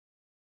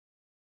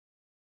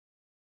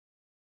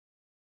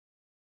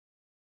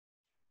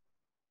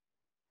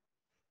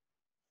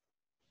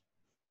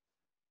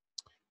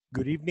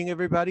Good evening,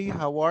 everybody.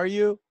 How are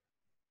you?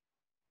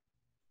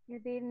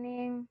 Good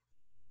evening.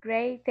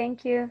 Great,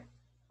 thank you.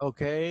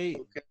 Okay.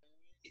 Good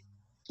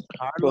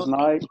Carlos,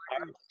 night.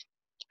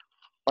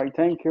 Fine,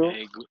 thank you.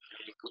 Hey,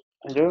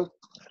 And you?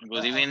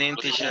 good evening,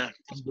 teacher.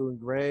 I'm doing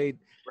great.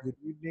 Good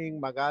evening,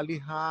 Magali.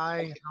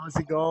 Hi. How's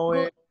it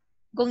going? Good,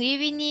 good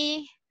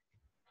evening.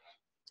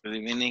 Good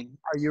evening.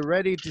 Are you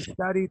ready to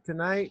study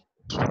tonight?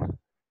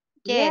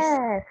 Yes,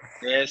 Yes,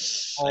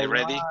 Yes, I All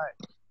ready. right.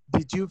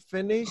 Did you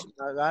finish?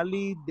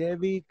 Magali,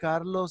 Debbie,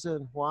 Carlos,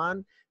 and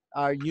Juan,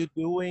 are you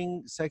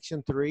doing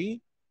section 3?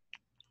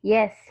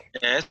 yes,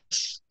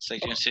 Yes,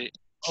 section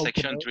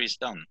Okay. 3 is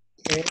done.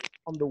 And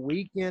on the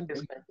weekend,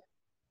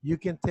 you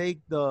can take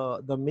the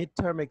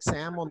midterm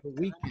exam on the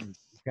weekend,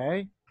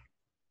 okay?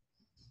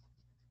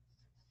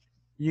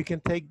 You can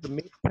take the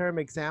midterm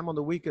exam on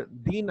the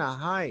weekend. Dina,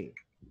 hi.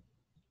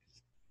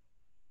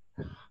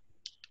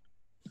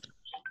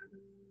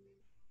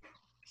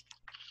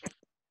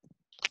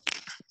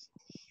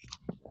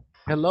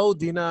 Hello,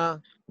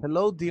 Dina.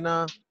 Hello,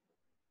 Dina.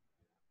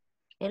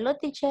 hello,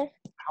 teacher.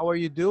 How are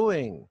you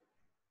doing?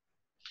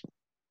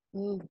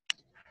 Mm,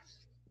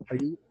 Are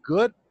you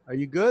good? Are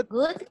you good?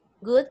 good.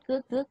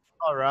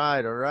 All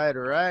right, all right,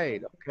 all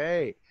right.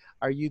 Okay.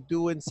 Are you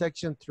doing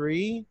section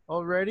 3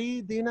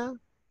 already, Dina?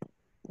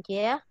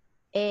 Yeah,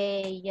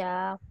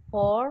 yeah,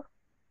 four,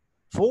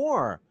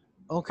 4.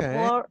 Okay.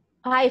 four,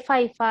 five,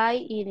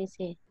 ini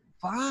sih,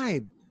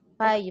 5.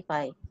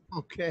 five.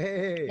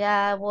 Okay.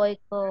 Ya voy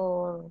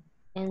con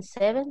en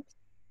seven,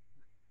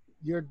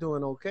 You're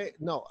doing okay.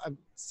 No,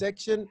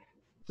 section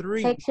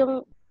 3.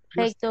 section,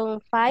 You're section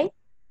five,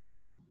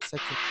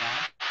 section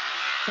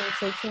 5.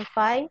 section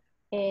five,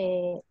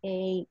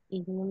 in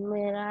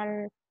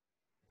numeral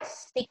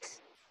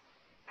six,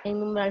 en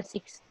numeral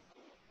six.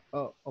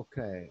 Oh,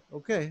 okay.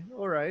 Okay.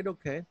 All right.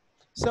 Okay.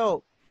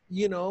 So,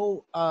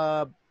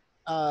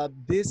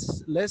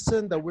 this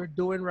lesson that we're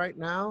doing right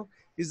now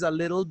is a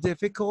little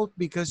difficult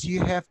because you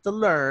have to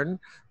learn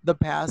the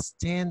past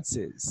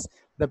tenses.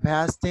 The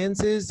past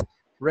tenses,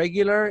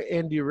 regular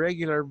and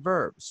irregular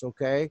verbs.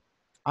 Okay.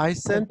 I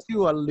sent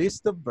you a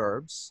list of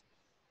verbs,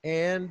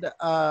 and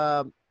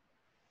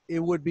it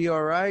would be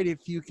all right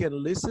if you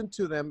can listen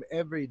to them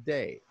every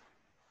day.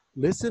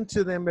 Listen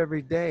to them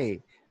every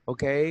day,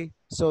 okay?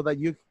 So that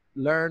you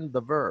learn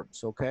the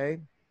verbs, okay?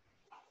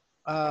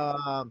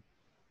 Um,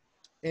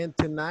 and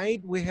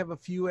tonight we have a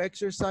few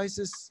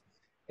exercises,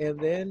 and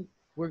then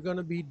we're going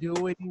to be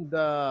doing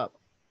I'm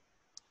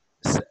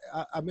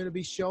going to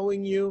be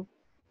showing you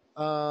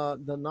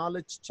the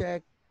knowledge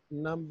check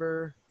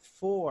number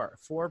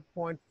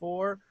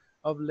 4.4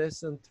 of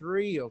lesson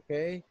 3,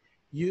 okay?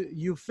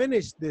 You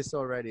finished this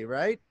already,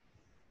 right?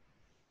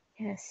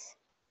 yes.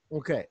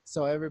 Okay,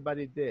 so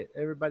everybody did.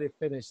 Everybody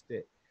finished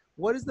it.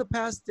 What is the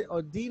past?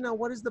 Oh, Dina,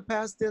 what is the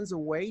past tense of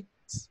wait?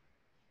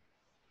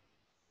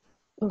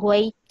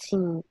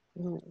 Waiting,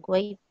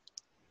 wait,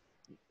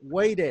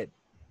 Waited.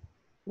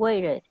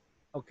 waited,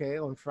 Okay,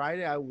 on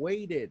Friday I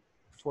waited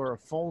for a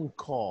phone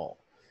call.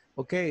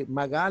 Okay,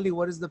 Magali,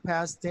 what is the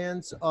past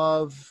tense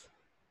of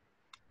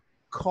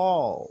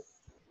call?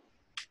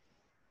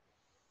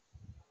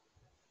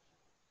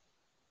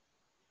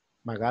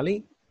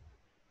 Magali,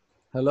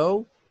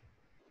 hello?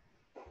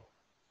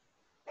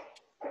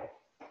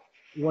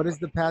 What is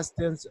the past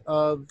tense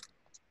of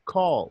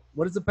call?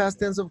 What is the past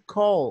tense of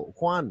call,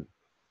 Juan?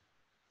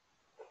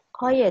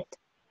 quiet,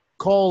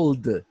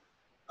 Called,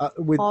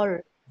 with call,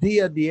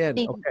 D at the end.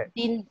 did, Okay,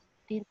 did,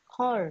 did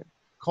call,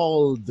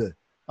 called.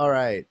 All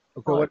right.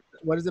 Okay, call,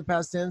 what is the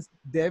past tense?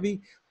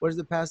 Debbie, what is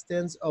the past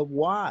tense of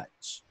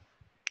watch?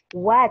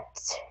 What?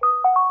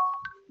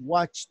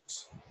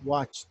 Watched.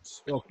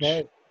 Watched.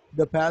 Okay.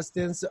 The past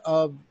tense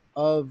of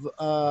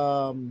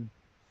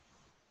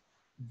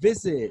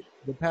visit.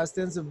 The past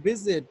tense of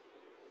visit.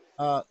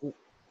 Uh,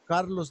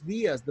 Carlos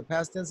Diaz. The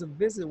past tense of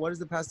visit. What is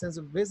the past tense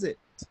of visit?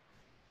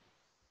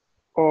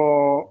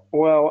 Oh,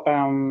 well,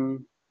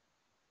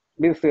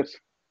 visit,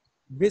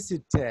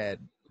 Visited.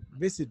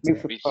 Visited.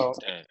 visit. Oh,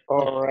 Visited.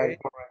 all right.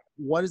 Okay.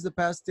 What is the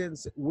past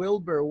tense?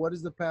 Wilbur, what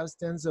is the past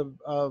tense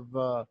of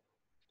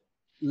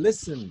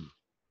listen?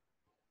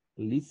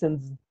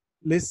 Listens.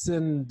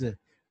 Listened.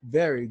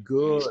 Very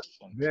good.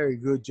 Listen. Very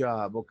good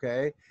job.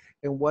 Okay.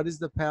 And what is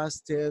the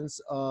past tense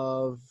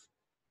of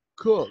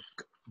cook?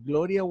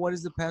 Gloria, what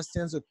is the past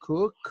tense of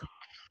cook?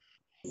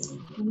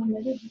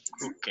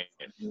 Cooked.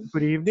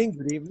 Good evening.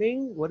 Good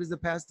evening. What is the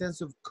past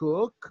tense of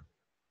cook?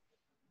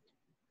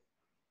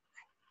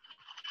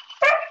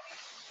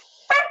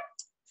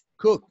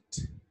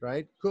 Cooked,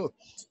 right?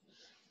 Cooked.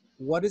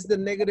 What is the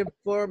negative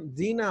form?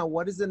 Dina,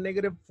 what is the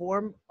negative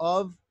form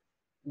of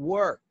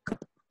work?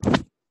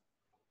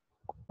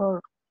 or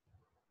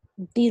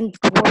didn't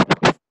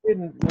work.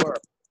 Didn't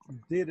work.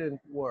 Didn't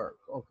work.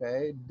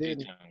 Okay.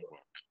 Didn't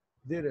work.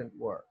 Didn't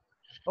work.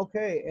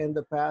 Okay, and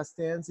the past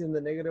tense in the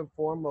negative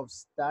form of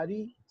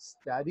study,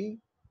 study,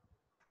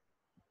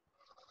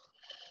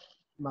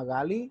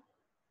 Magali,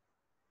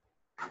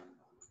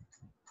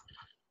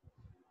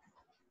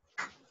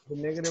 the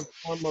negative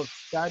form of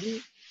study,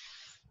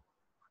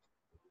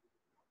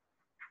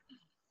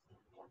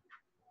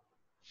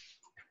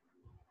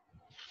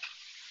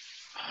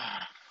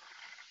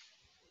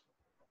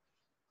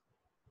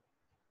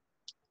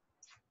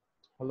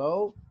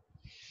 Hello?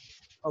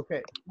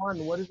 Okay, Juan,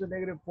 what is the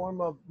negative form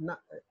of not,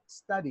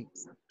 study?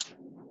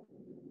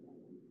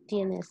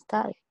 Didn't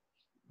study.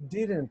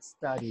 Didn't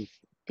study.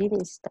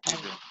 Didn't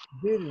study.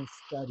 Didn't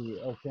study.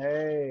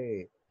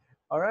 Okay.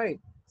 All right.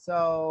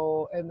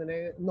 So, and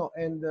the no,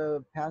 and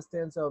the past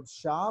tense of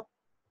shop,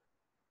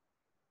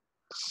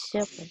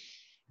 Shopping.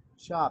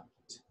 shopped,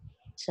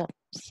 Shop.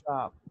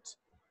 shopped.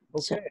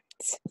 Okay.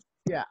 Shops.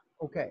 Yeah.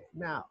 Okay.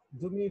 Now,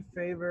 do me a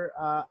favor.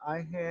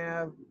 I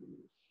have.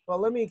 Well,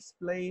 let me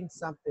explain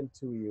something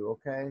to you.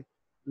 Okay.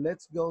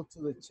 Let's go to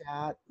the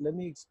chat. Let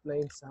me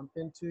explain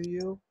something to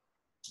you.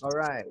 All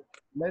right.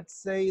 Let's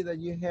say that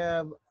you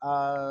have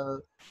a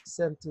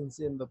sentence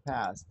in the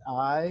past.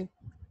 I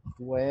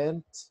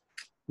went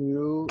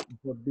to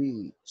the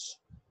beach.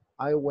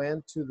 I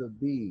went to the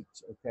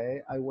beach.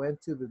 Okay. I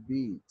went to the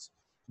beach.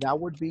 That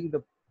would be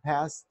the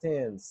past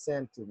tense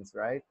sentence,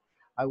 right?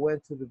 I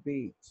went to the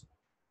beach.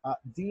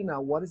 Dina,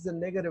 what is the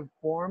negative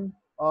form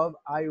of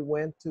I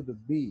went to the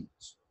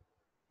beach?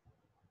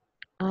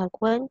 I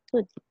went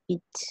to the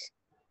beach.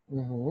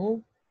 Mm-hmm.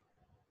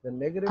 The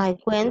negative. I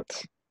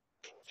went.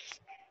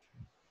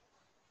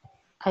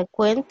 I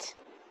went.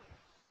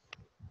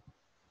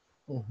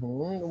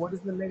 Mm-hmm. What is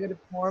the negative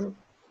form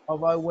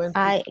of I went to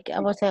I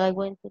was saying I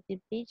went to the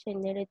beach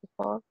and there it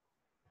for.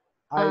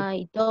 I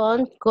I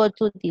don't go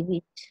to the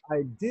beach.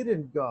 I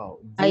didn't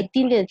go. I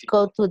didn't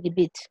go to the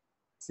beach.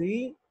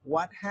 See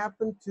what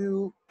happened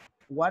to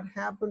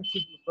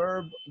the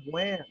verb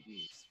went?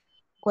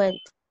 Went.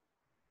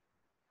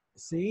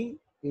 See,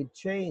 it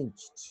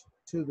changed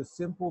to the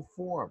simple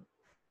form.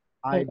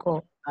 I I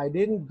go. I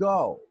didn't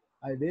go.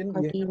 I didn't.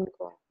 I didn't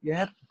go. You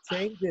have to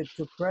change it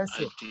to I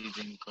present.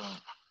 didn't go.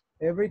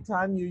 Every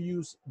time you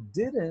use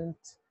didn't,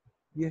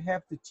 you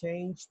have to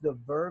change the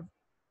verb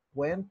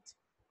went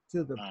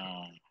to the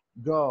Um,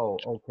 go.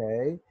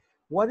 Okay.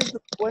 What is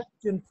the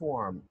question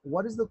form?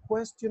 What is the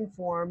question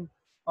form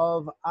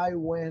of I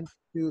went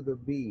to the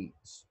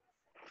beach?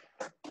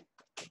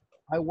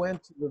 I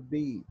went to the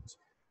beach.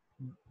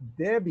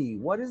 Debbie,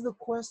 what is the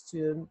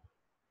question?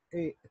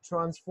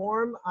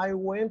 Transform I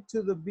went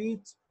to the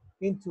beach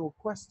into a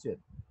question.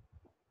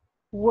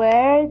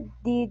 Where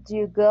did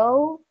you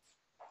go?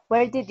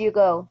 Where did you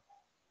go?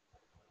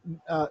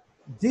 Uh,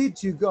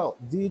 did you go?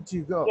 Did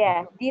you go?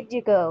 Yeah, did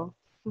you go?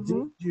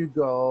 Did you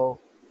go?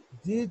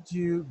 Did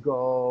you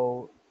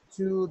go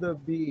to the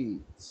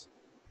beach?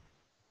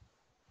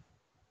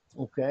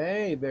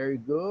 Okay, very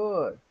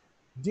good.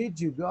 Did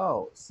you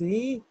go?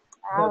 See,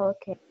 the Ah,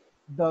 okay.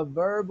 the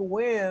verb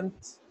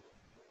went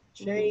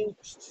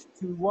changed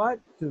to what?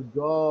 To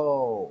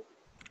go.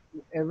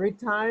 Every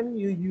time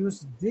you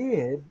use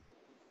did,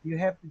 you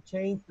have to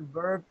change the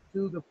verb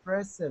to the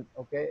present,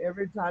 okay?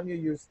 Every time you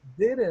use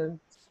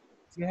didn't,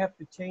 you have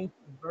to change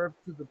the verb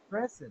to the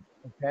present,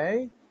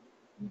 okay?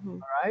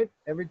 All right?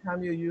 Every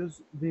time you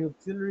use the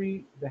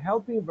auxiliary, the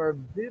helping verb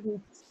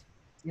didn't,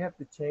 you have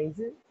to change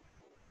it.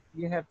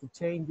 You have to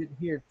change it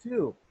here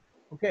too.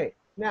 Okay,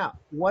 now,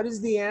 what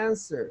is the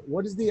answer?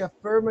 What is the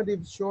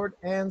affirmative short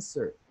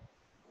answer?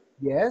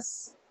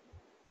 Yes?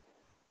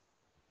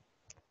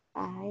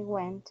 I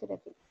went to the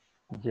beach.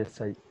 Yes,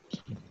 I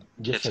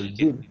yes, yes I I did.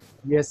 did.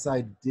 Yes,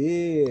 I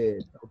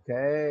did.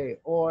 Okay.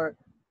 Or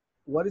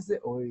what is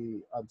it? Oh,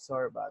 I'm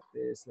sorry about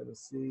this. Let me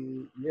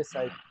see. Yes,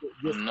 I did.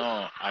 Yes,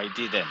 No, I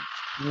didn't.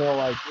 no,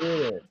 I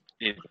didn't.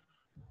 Did.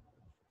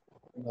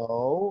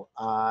 No,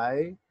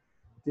 I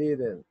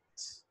didn't.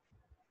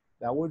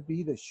 That would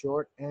be the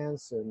short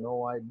answer.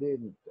 No, I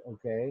didn't.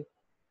 Okay.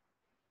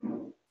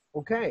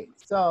 Okay.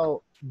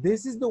 So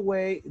this is the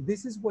way,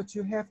 this is what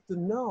you have to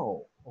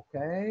know.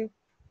 Okay.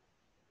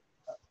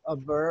 A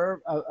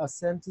verb, a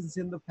sentence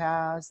in the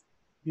past,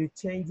 you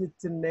change it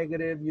to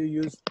negative, you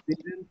use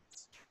didn't,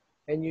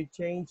 and you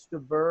change the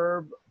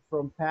verb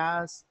from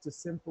past to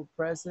simple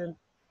present,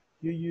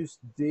 you use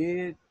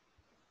did,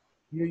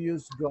 you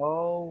use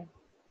go.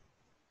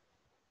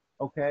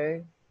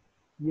 Okay.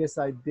 Yes,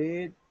 I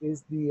did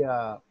is the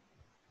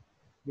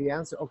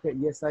answer. Okay.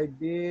 Yes, I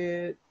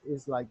did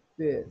is like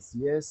this.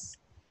 Yes,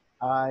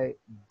 I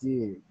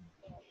did.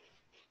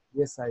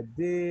 Yes, I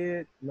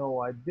did. No,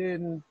 I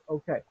didn't.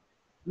 Okay.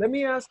 Let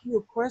me ask you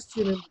a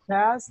question in the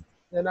past,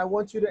 and I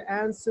want you to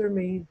answer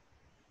me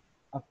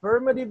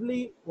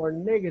affirmatively or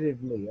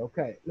negatively.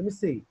 Okay, let me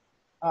see.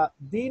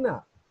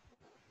 Dina,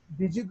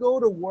 did you go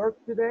to work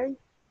today?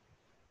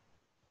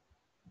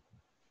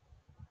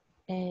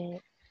 Uh,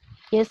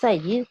 yes, I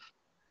did.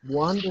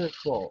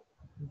 Wonderful.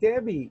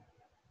 Debbie,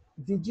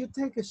 did you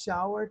take a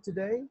shower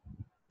today?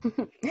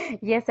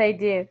 Yes, I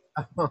did.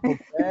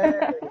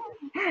 Okay.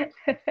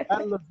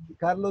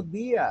 Carlos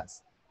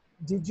Diaz,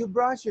 did you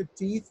brush your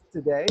teeth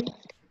today?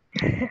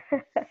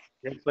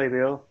 Yes, I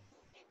do.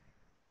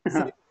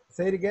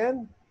 Say it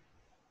again.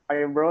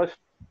 I brushed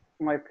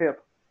my teeth.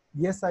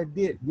 Yes, I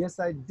did. Yes,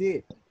 I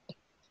did.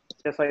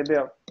 Yes, I did.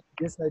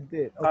 Yes, I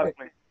did. Okay.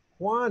 Exactly.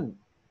 Juan,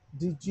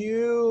 did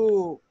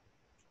you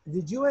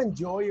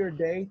enjoy your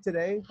day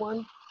today,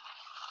 Juan?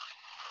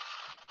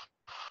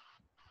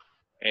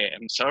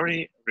 I'm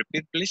sorry.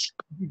 Repeat, please.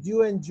 Did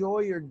you enjoy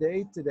your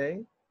day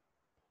today?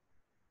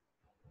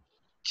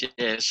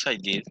 Yes, I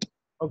did.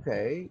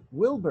 Okay.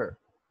 Wilbur,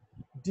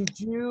 did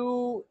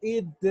you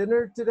eat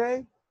dinner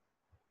today?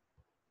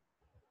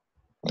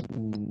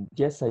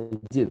 Yes, I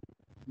did.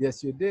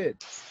 Yes, you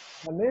did.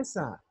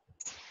 Vanessa,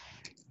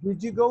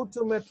 did you go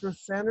to Metro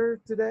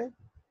Center today?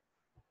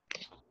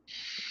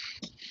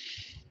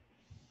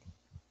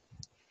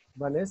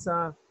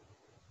 Vanessa.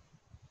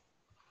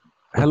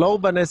 Hello,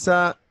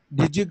 Vanessa.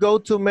 Did you go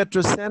to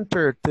Metro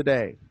Center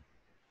today?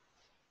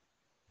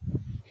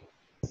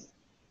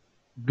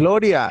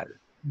 Gloria,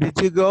 did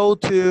you go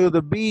to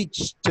the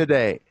beach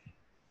today?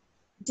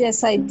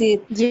 Yes, I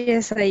did.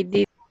 Yes, I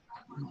did.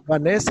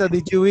 Vanessa,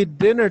 did you eat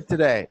dinner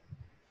today?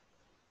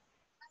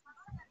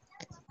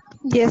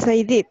 Yes,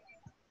 I did.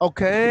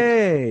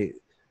 Okay.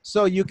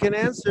 So you can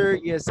answer,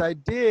 yes, I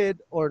did,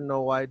 or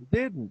no, I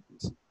didn't.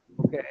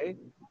 Okay.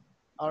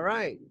 All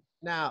right.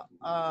 Now,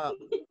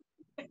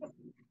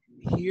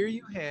 here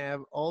you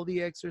have all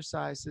the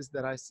exercises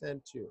that I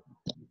sent you.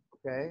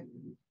 Okay.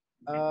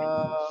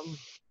 Um,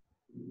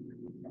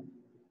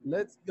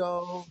 let's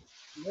go.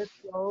 Let's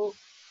go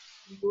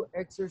to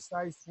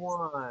exercise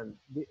one.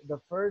 The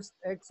first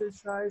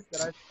exercise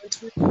that I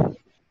sent you.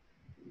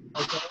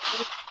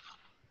 Okay.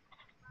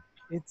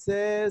 It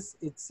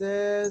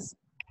says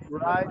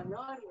write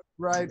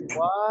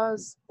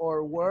was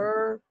or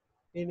were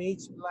in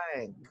each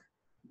blank.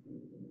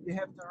 You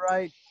have to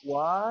write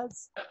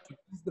was, which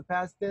is the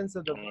past tense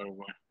of the verb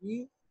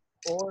be,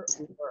 or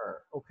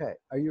were. Okay,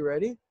 are you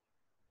ready?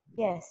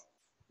 Yes.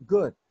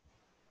 Good.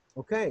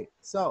 Okay,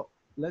 so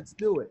let's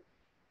do it.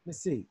 Let's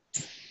see.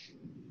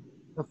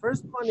 The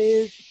first one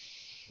is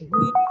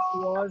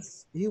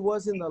he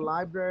was in the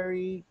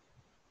library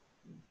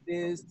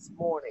this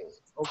morning.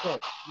 Okay,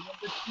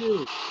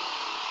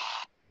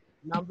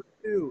 number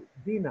two,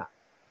 Dina.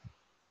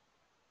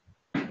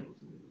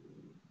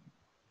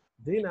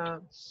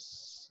 Dina,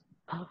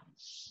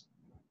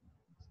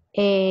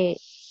 Eh,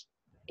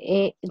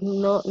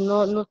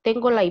 no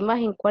tengo la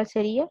imagen. ¿Cuál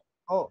sería?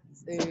 oh,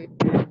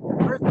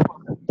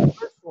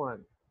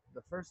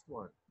 the first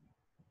one.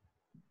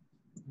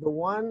 The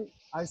one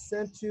I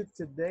sent you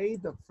today,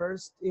 the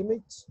first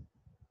image.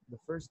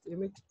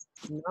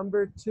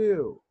 Number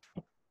two,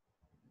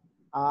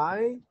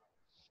 I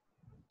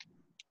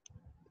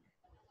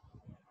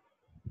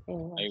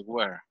I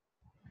were.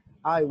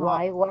 was. I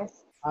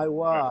was. I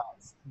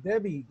was.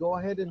 Debbie, go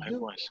ahead and I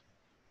do was.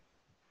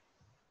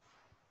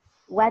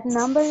 What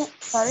number?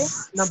 Sorry.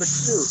 number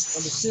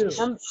two.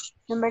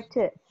 Number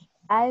two.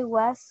 I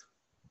was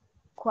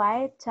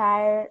quite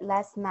tired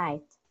last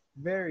night.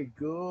 Very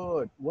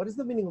good. What is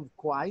the meaning of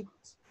quite?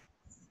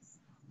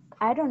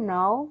 I don't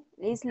know.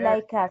 It's Very,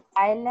 like a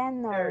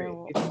silent very.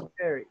 or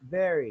It's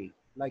very,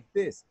 like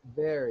this.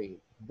 Very.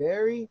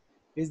 Very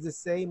is the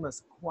same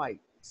as quite.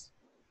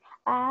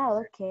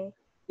 okay.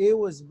 It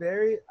was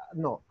very,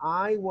 no,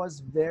 I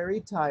was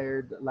very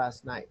tired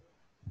last night.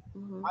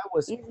 Mhm. I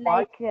was It's quite,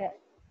 like it's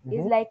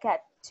mhm. like a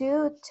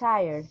too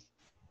tired.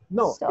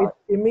 No, So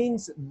it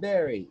means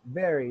very,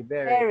 very,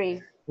 very.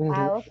 very.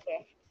 Mhm.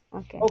 Okay.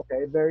 Okay.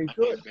 Okay, very Okay,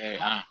 good. very,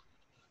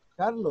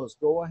 Carlos,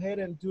 go ahead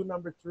and do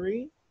number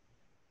three.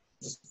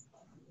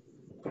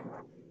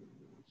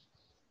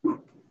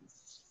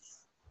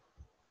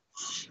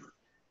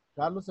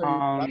 Carlos,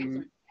 are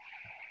you?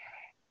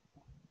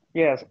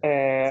 Yes,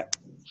 the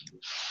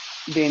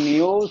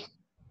news,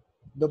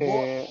 The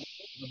boy, uh,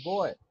 the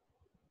boy.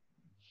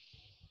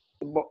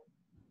 bo-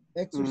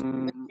 Exercise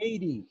mm,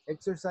 80.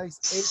 Exercise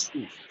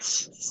 80.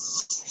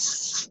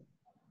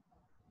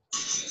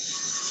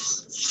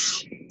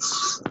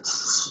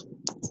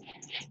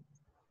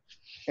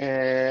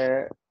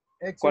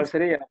 ¿cuál Exercise,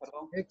 sería?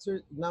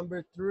 Perdón.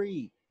 number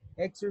three.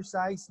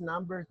 Exercise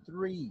number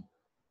three.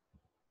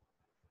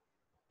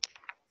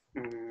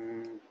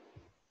 Mm,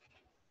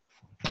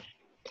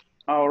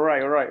 all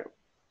right.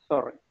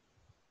 Sorry.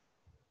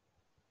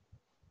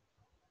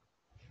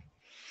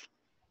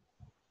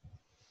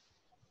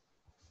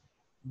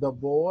 The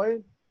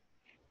boy,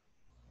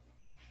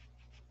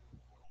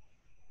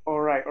 All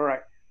right.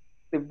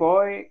 The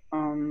boy,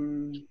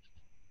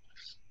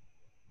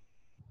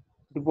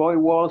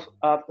 was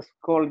at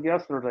school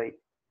yesterday.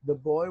 the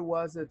boy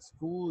was at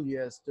school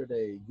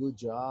yesterday. Good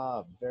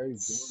job. Very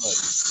good.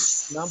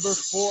 Number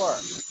four.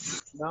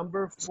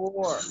 Number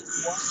four.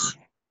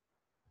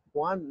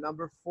 One.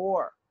 Number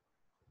four.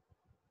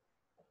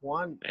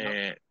 One.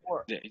 Number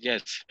four.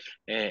 yes.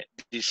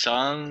 The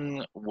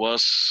sun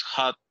was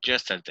hot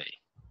yesterday.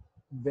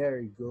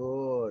 Very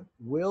good.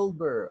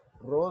 Wilbur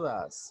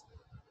Rodas.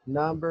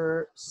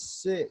 Number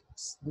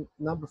six.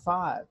 Number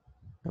five.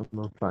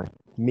 Number five.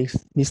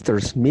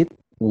 Mr. Smith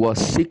was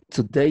sick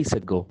 2 days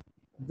ago.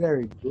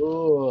 Very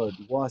good.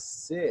 Was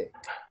sick.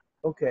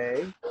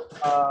 Okay.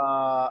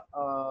 Uh,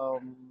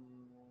 um,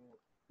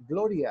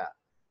 Gloria.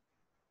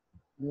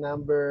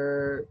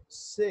 Number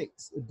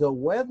six. The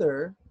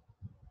weather.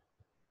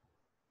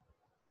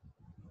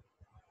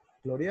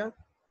 Gloria.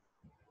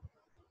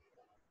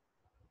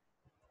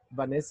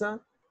 Vanessa.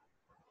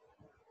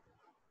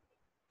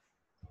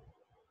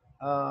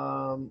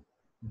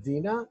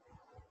 Dina.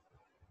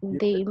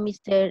 De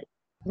Mr.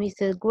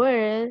 Mrs.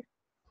 Ware,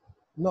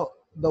 No,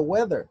 the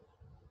weather.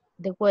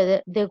 the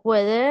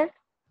weather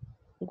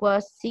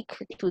was sick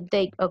 2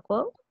 days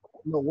ago.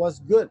 No, was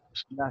good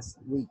last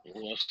week.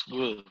 Was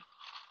good.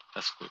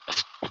 That's good.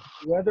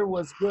 Weather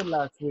was good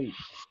last week.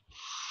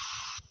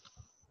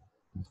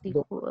 The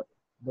The, we-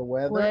 the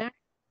weather were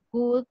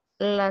good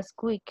last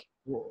week.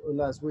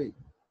 last week.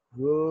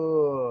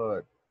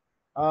 Good.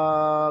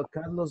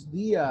 Carlos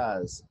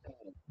Diaz,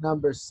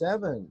 number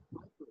 7.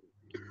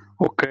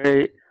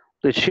 Okay,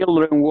 the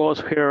children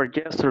was here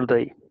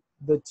yesterday.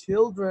 The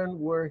children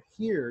were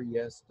here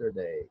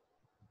yesterday.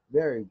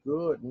 Very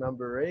good.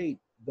 Number 8,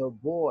 the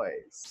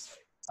boys.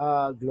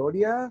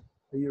 Gloria,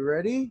 are you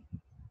ready?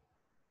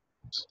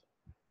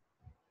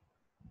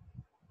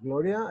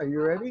 Gloria, are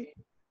you ready?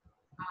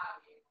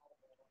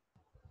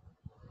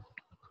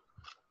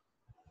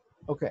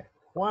 Okay,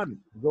 Juan,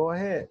 go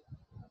ahead.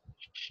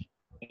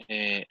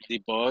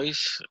 The boys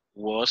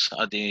was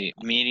at the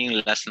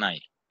meeting last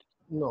night.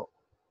 No,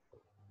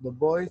 the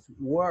boys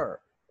were.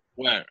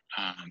 Where?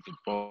 The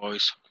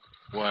boys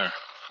were.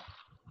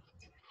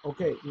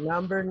 Okay,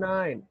 number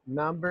 9.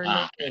 Number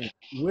Uh, 9,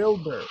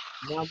 Wilbur.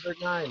 Number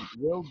 9,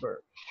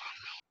 Wilbur.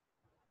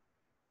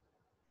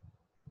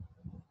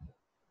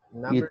 It,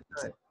 Number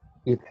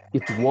 9.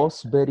 it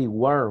was very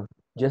warm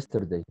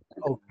yesterday.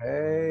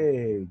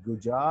 Okay,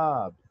 good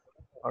job.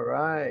 All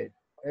right.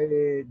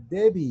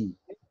 Debbie,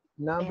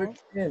 number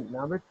Yes. 10.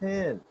 Number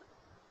 10.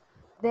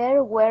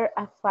 There were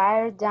a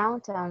fire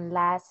downtown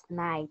last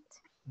night.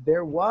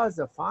 There was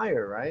a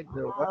fire, right?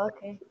 Oh,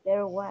 okay,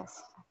 there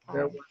was a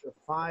There fire. was a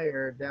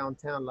fire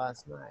downtown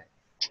last night.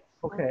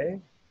 Okay.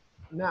 Okay.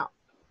 Now,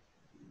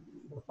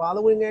 the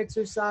following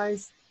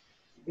exercise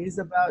is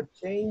about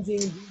changing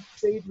these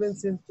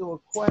statements into a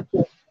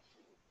question.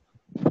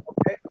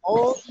 Okay.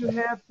 All you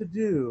have to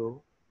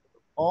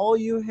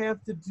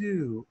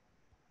do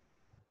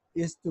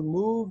is to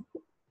move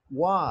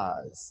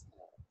was.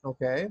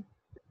 Okay.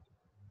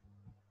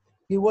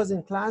 He was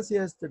in class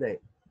yesterday.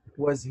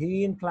 Was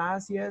he in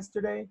class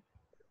yesterday?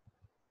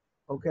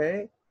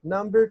 Okay.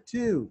 Number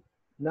 2.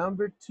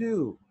 Number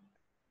 2.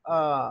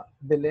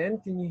 Belen,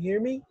 can you hear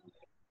me?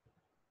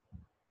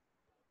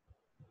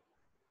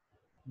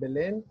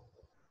 Belen?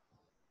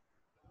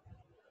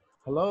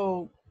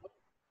 Hello?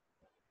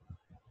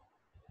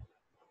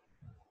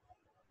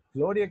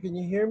 Gloria, can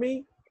you hear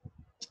me?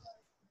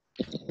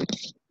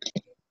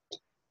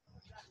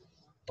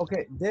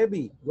 Okay,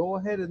 Debbie, go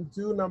ahead and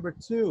do number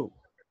 2.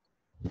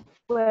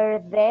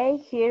 Were they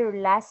here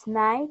last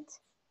night?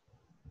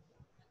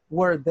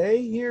 Were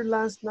they here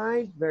last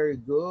night? Very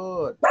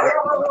good.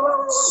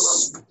 Were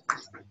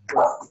they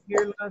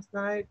here last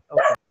night?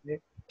 Okay.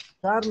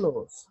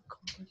 Carlos,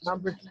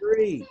 number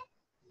 3.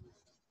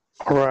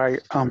 Right.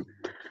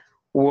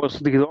 Was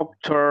the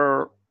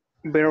doctor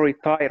very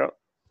tired?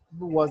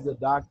 Was the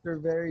doctor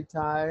very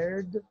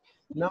tired?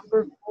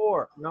 Number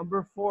 4.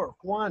 Number 4.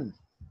 Juan.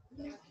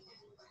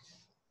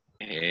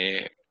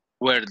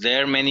 were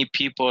there many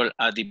people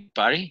at the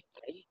party?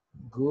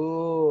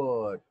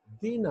 Good.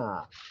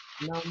 Dina,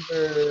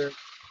 number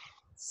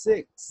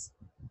 6.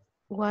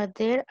 Was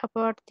there a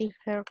party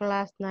here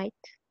last night?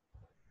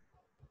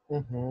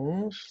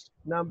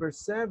 Number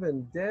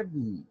 7,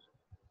 Debbie.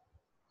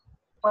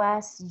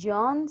 Was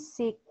John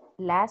sick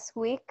last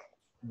week?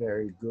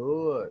 Very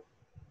good.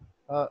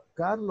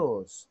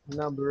 Carlos,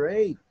 number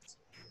 8.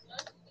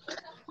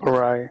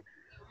 Right.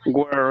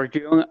 Were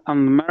John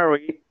and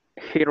Mary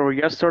here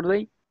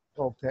yesterday?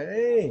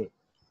 Okay.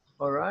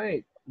 All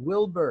right.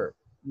 Wilbur,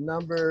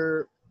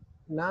 number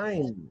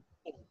 9.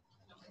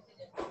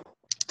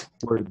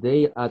 Were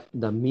they at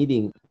the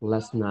meeting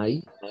last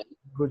night?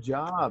 Good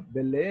job.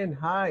 Belen,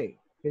 hi.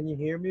 Can you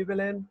hear me,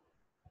 Belen?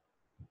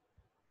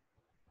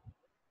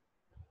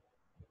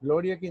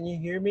 Gloria, can you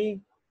hear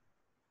me?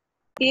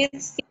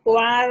 It's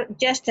warm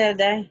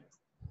yesterday.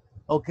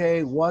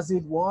 Okay. Was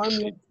it warm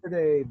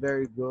yesterday?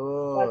 Very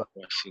good.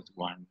 Was it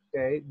one?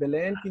 Okay.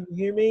 Belen, can you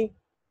hear me?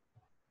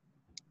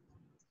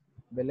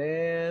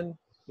 Belen,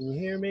 can you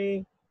hear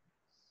me?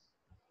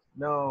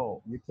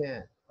 No, you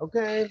can't.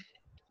 Okay.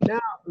 Now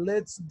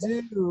let's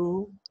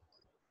do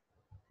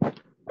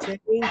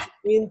change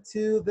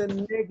into the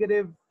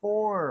negative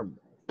form.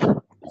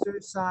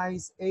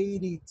 Exercise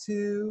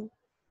 82.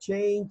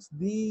 Change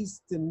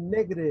these to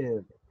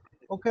negative.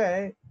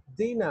 Okay.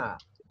 Dina,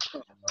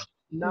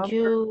 number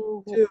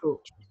You 2.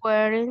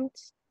 weren't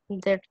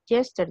there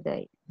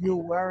yesterday. You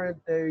weren't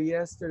there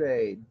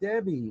yesterday.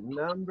 Debbie,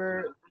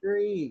 number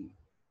 3.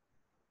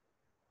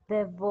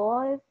 The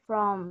boy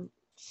from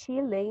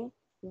Chile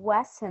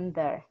wasn't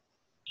there.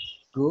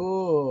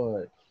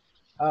 Good.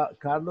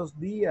 Carlos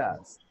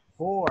Diaz,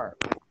 4.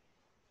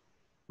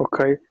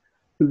 Okay.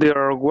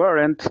 There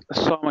weren't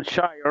some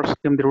chairs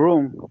in the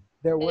room.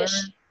 There weren't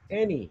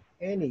any.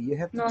 You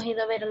have to. No has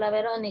ido a ver a la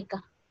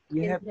Verónica,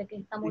 You que have, dice que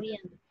está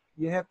muriendo.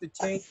 you have to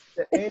change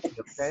the any,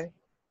 okay?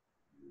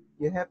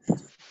 You have to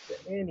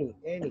change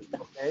the any,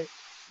 okay?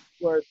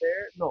 Were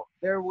there? No,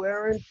 there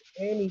weren't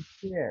any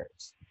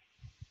chairs.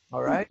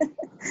 All right?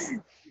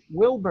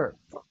 Wilbur,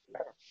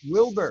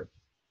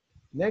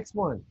 Next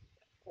one.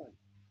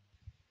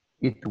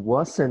 It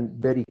wasn't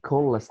very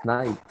cold last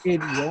night. It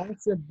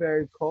wasn't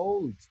very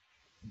cold.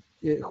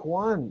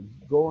 Juan,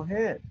 go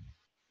ahead.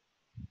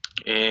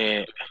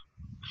 Uh,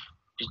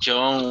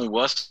 John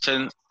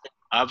wasn't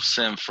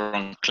absent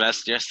from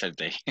class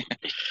yesterday.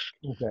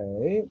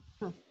 Okay.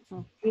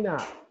 Tina,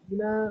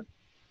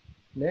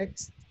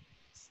 next.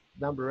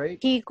 Number 8.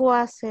 He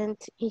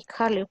wasn't in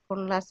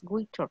California last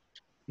winter.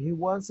 He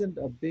wasn't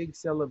a big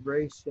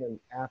celebration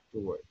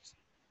afterwards.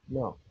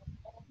 No.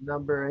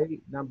 Number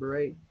 8.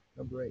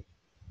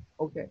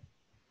 Okay.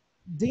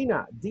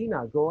 Dina,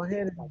 go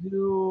ahead and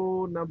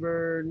do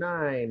number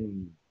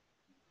 9.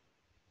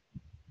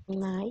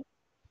 Night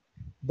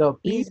The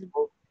is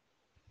people,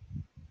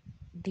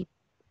 the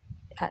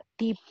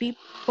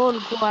people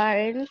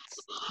weren't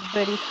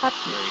very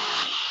happy.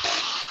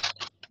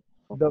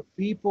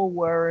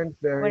 weren't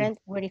very, Weren't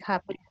very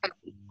happy.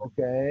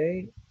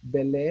 okay.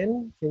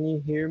 Belen, can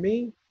you hear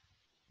me?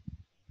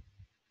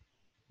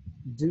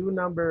 Do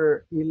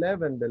number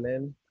 11,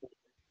 Belen.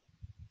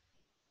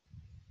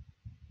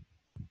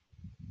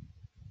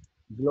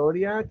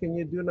 Gloria, can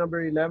you do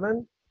number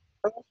 11?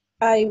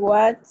 I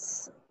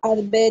watched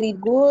a very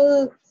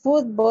good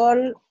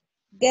football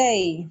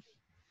game.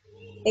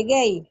 A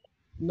game.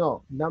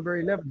 No, number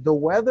 11. The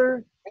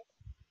weather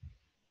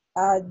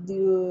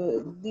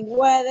The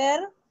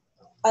weather,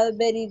 a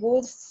very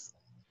good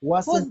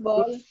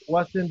football.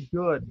 wasn't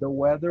good. The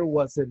weather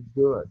wasn't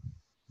good.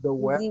 The The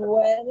weather,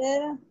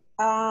 weather,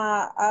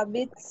 a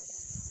bit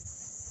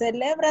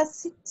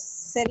celebration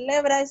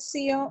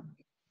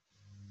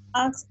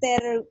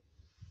after,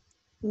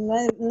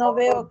 no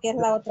veo qué es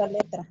la otra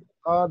letra.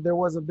 there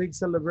was a big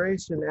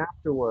celebration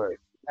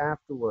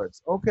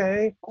afterwards.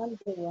 Okay.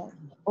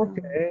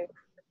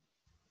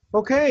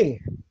 Okay,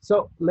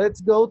 so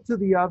let's go to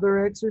the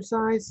other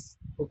exercise.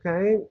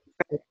 Okay,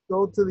 let's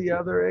go to the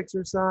other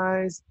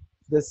exercise.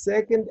 The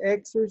second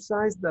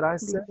exercise that I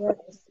sent,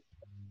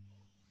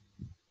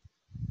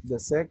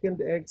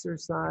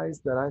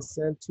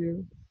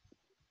 you.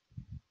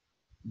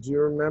 Do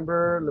you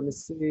remember? Let me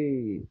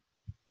see.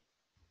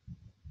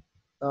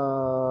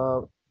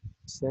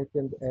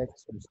 Second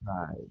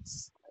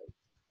exercise.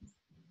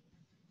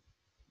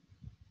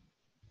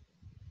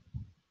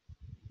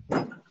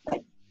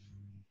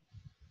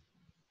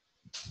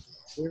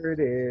 Here it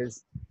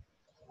is.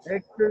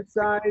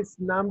 Exercise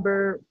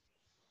number,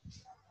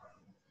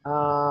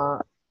 no.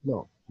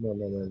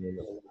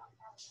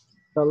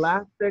 The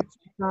last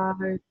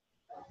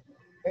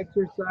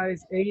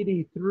exercise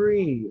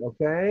 83,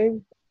 okay?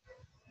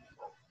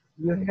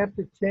 You have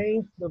to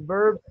change the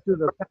verb to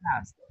the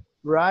past.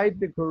 Write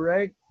the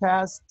correct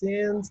past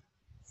tense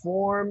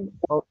form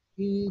of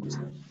each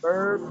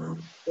verb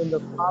in the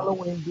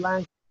following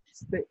blank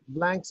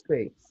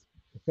space,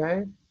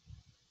 okay?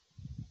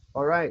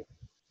 All right,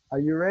 are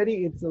you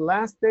ready? It's the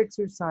last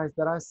exercise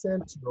that I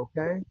sent you,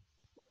 okay?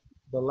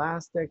 The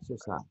last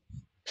exercise.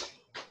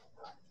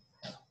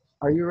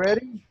 Are you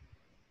ready?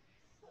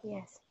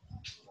 Yes.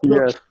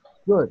 Yes.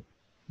 Good.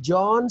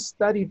 John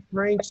studied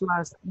French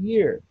last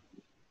year.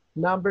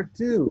 Number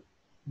 2,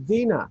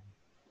 Dina.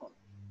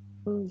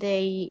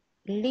 They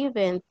lived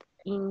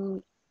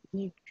in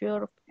New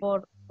York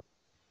for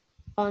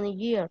 1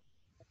 year.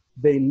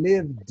 They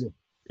lived.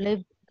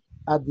 Lived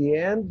At the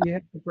end, you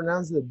have to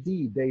pronounce the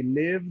D. They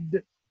lived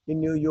in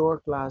New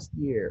York last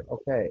year.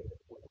 Okay.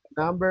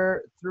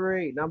 Number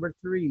three,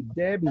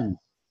 Debbie.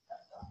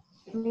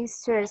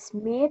 Mr.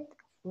 Smith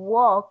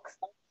walked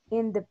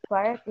in the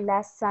park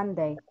last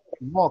Sunday.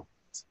 Walked.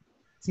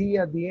 T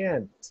at the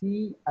end.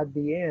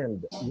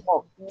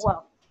 Walked.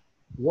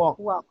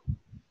 Walk.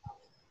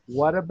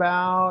 What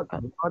about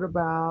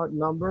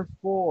number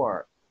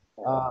 4?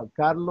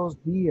 Carlos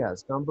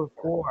Diaz, number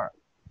 4.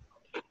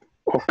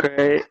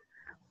 Okay.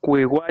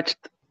 We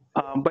watched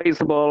a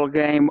baseball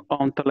game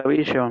on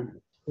television.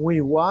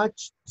 We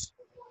watched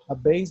a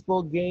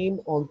baseball game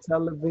on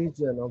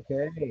television.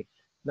 Okay.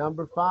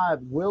 Number 5,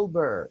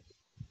 Wilbur.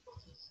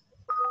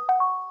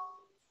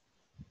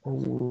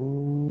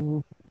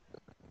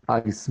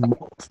 I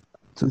smoked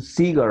 2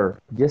 cigars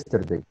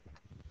yesterday.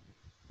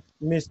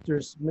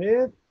 Mr.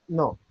 Smith,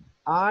 no.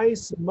 I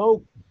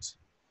smoked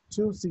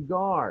 2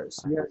 cigars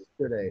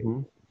yesterday.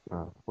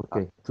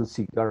 Okay, 2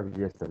 cigars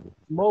yesterday.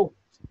 Smoked.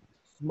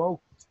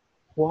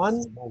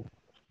 Juan.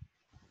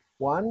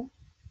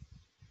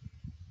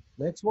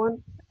 Next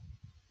one.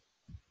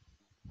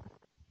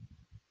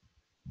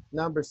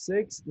 Number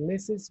 6,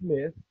 Mrs.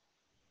 Smith.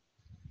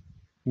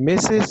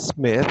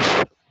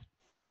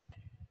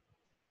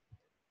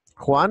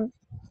 Juan.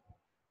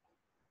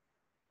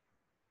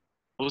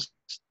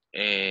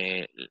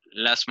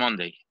 Last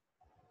Monday.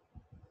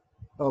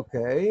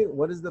 Okay.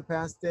 What is the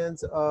past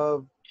tense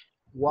of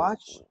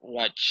watch?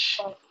 Watch.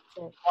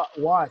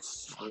 Watch.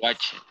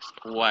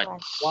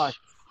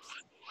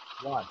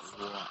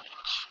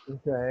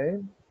 Okay.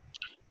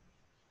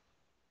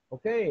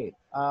 Okay.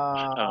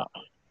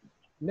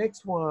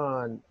 Next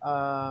one.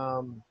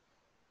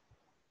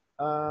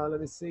 Let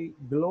me see.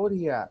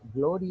 Gloria.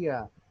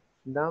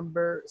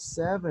 Number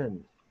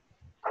 7.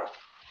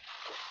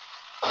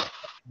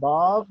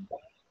 Bob,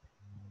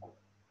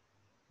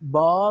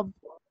 Bob,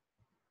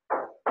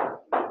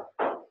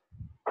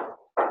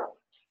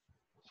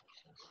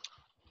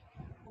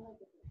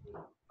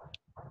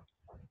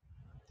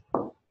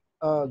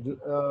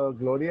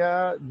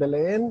 Gloria,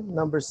 Belen,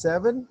 number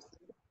 7.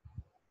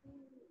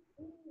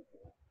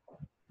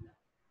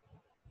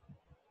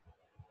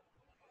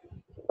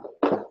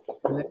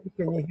 Belen,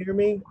 can you hear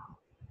me?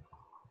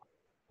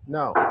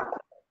 No.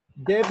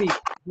 Debbie,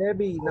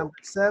 number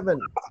 7.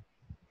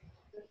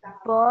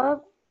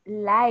 Bob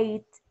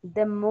liked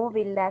the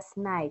movie last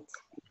night.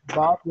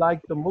 Bob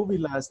liked the movie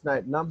last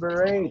night.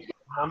 Number 8.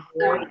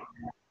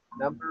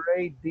 Number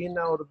 8,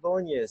 Dina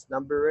Ordóñez.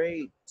 Number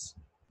 8.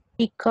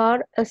 The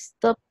car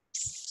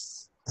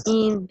stops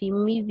in the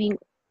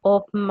middle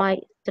of my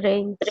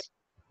street.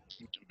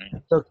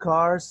 The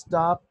car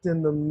stopped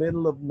in the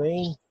middle of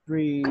Main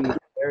Street.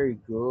 Very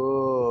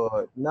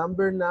good.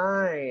 Number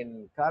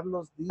 9,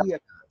 Carlos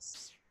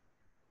Diaz.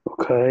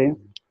 Okay.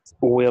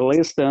 We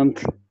listened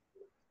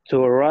to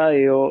the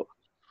radio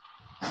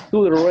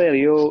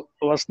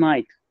last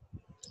night.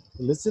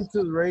 Listen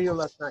to the radio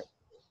last night.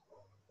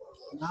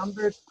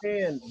 Number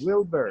 10,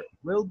 Wilbur,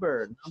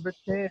 number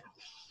 10.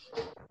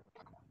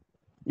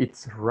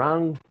 It's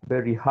run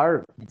very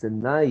hard the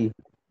night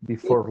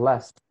before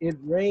last. It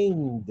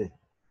rained.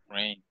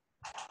 Rain.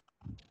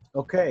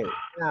 Okay,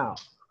 now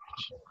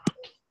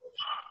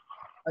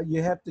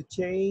you have to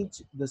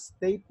change the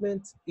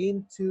statements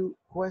into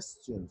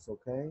questions,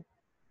 okay?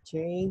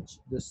 Change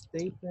the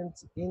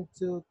statements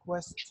into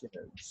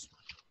questions.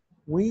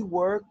 We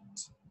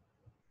worked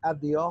at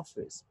the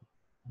office.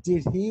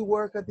 Did he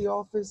work at the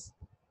office?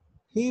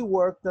 He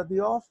worked at the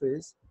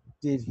office.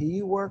 Did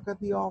he work at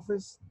the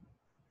office?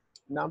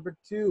 Number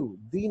 2,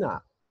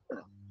 Dina.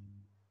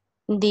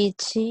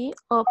 Did she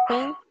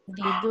open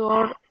the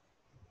door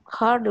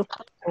hard?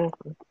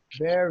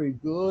 Very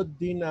good,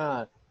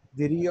 Dina.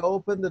 Did he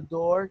open the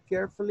door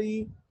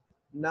carefully?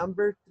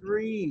 Number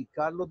 3,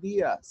 Carlos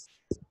Diaz.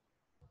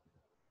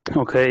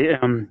 Okay.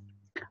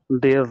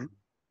 Did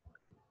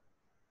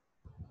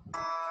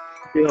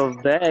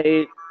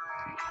they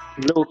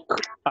look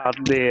at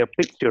the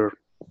picture?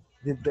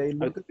 Did they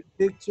look at the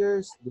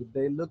pictures? Did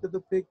they look at the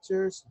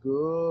pictures?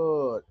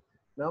 Good.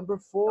 Number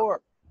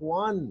 4,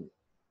 Juan.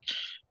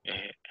 Uh,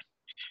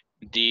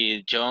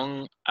 did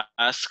John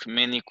ask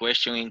many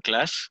questions in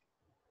class?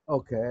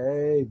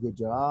 Okay, good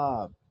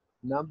job.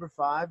 Number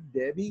 5,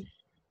 Debbie.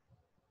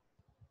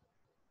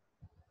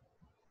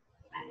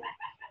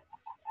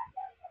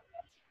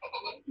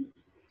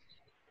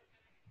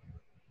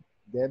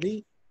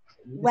 Debbie?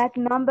 What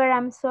number?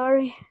 I'm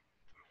sorry.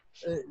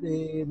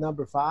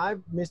 Number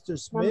 5, Mr.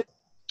 Smith.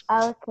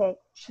 Okay.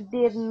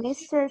 Did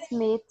Mr.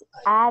 Smith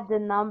add the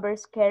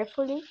numbers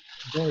carefully?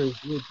 Very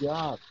good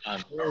job.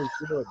 Very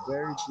good,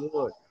 very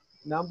good.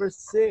 Number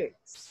 6,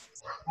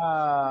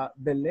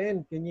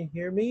 Belen, can you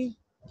hear me?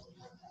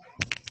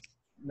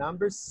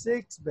 Number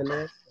 6,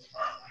 Belen.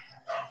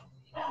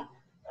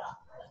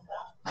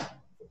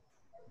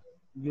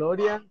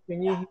 Gloria,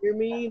 can you hear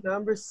me?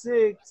 Number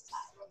 6.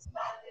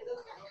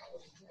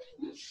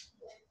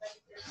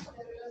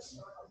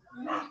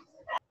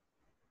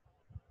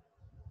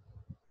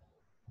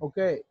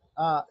 Okay,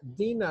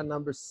 Dina,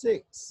 number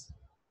 6.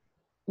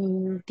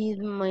 Did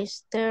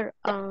Mr.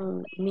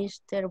 and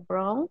Mr.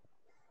 Brown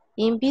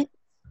invite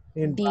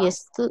invite a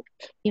student?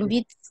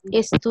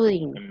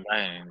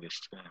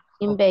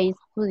 Invite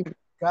student.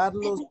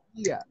 Carlos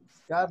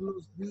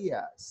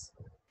Diaz.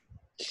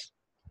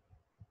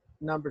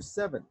 Number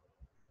 7.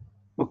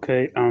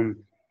 Okay.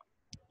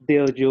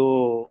 Did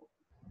you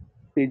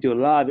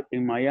live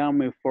in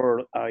Miami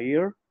for a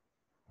year?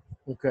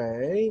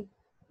 Okay.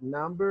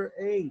 Number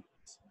 8,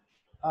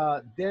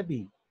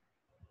 Debbie.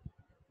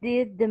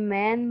 Did the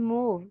man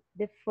move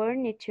the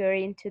furniture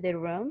into the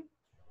room?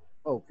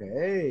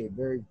 Okay,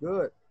 very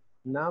good.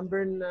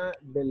 Number 9,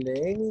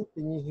 Belen,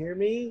 can you hear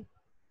me?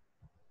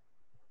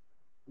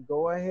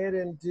 Go ahead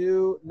and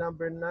do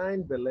number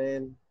 9,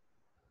 Belen.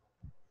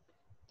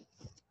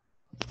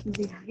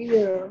 The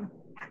girl.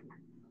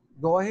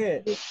 Go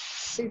ahead.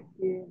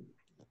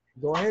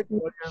 Go ahead,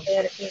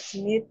 Gloria. Mr.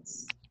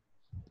 Smith.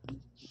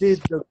 Did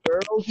the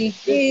girl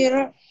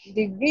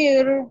The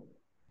girl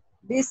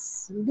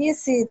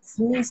visits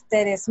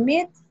Mr.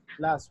 Smith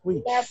last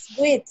week? last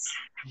week.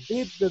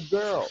 Did the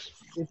girl?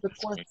 It's a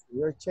question.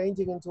 You're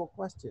changing into a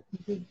question.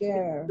 The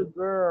girl. The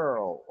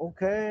girl.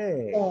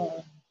 Okay.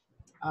 Oh,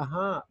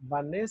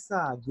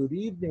 Vanessa, good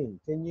evening.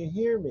 Can you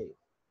hear me?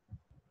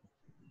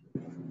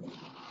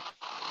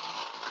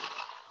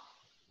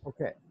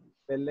 Okay.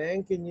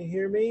 Belen, can you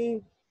hear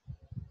me?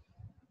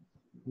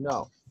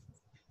 No.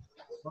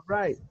 All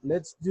right.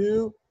 Let's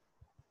do,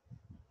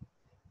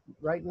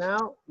 right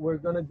now, we're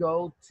going to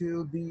go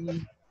to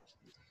the,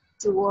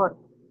 to what?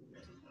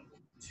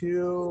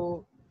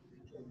 to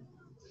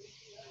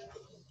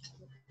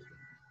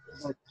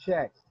the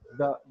check,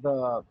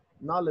 the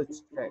knowledge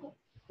check,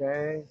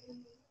 okay?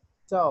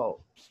 So,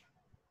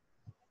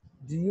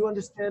 do you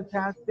understand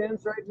past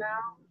tense right now?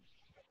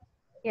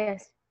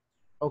 Yes.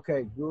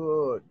 Okay,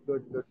 good,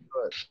 good, good,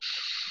 good.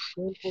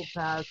 Simple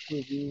past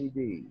with ed.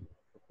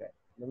 Okay,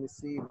 let me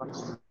see if I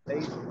can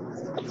relate.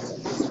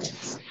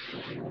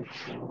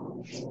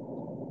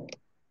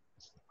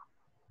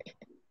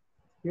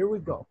 Here we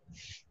go.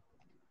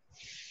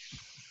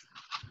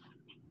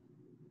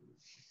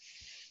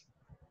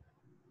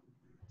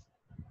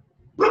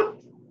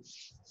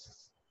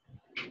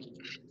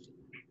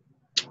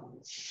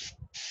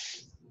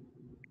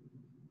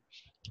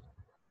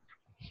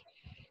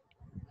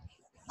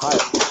 Hi,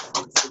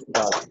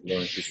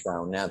 learn to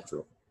sound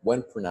natural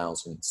when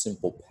pronouncing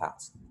simple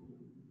past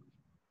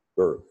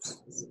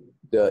verbs.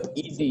 The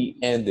ed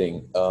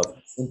ending of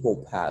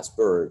simple past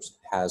verbs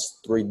has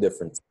three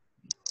different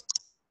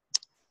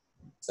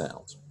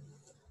sounds.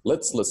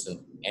 Let's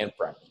listen and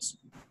practice.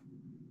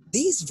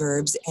 These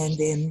verbs end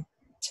in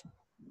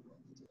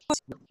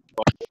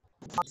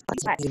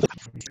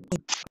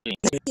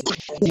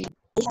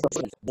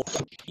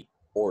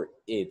Or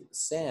it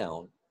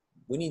sound,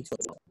 we need to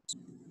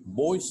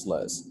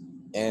voiceless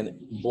and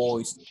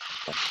voiced.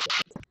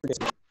 These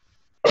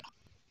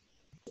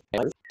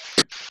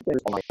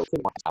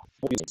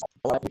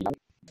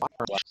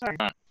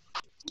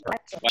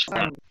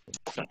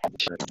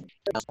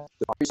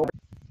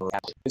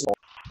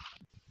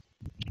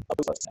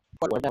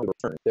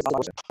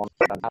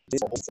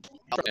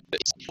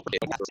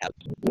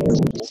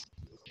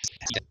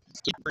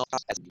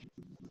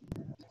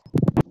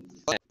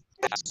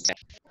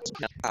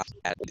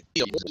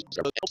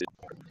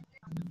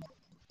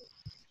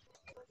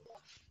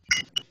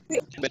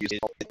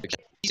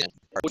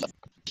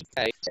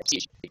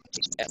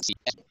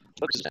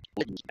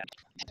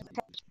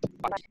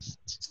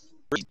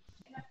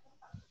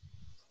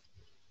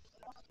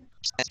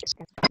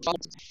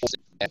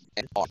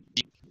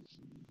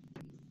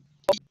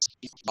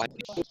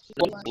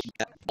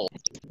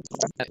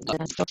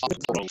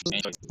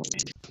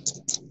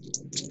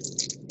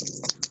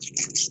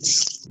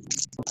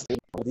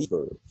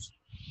verbs.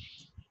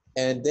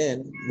 And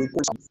then we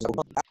put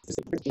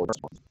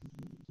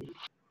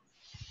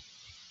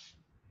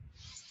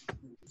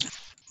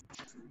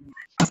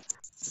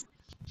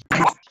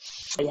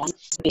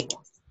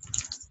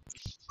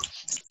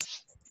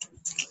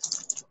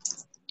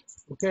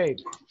Okay,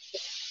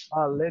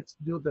 let's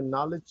do the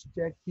knowledge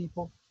check,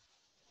 people.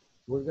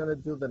 We're gonna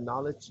do the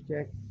knowledge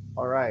check.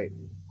 All right.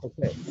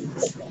 Okay.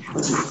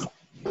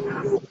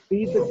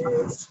 Read the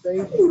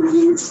conversation.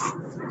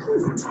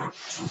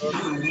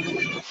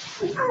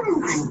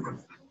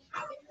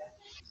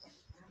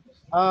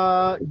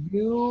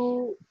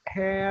 You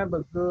have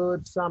a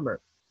good summer.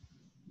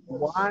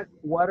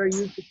 What are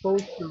you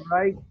supposed to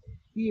write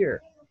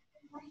here?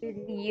 Did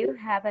you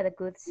have a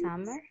good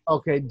summer?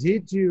 Okay,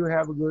 did you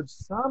have a good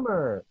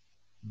summer?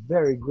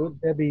 Very good,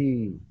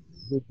 Debbie.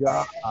 Good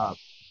job.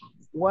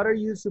 What are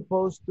you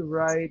supposed to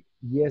write?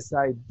 Yes,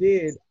 I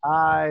did.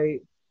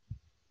 I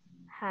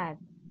Had.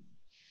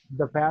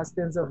 the past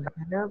tense of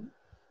have?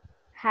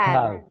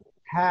 Had.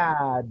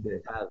 Had.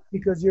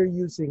 Because you're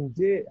using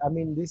did. I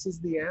mean, this is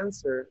the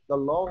answer, the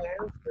long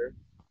answer.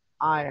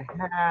 I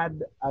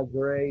had a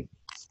great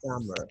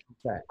summer.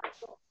 Okay.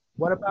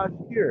 What about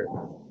here?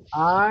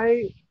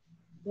 I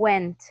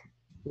Went.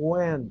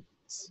 went.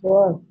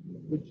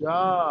 Good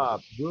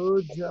job.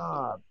 Good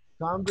job.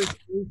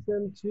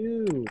 Conversation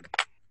 2.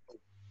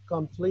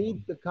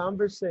 Complete the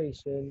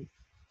conversation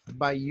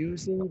by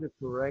using the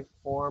correct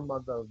form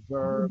of the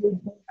verb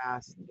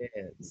past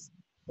tense.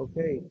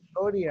 Okay,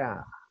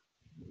 Gloria,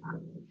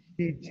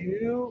 did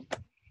you?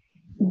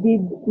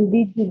 Did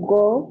you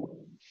go?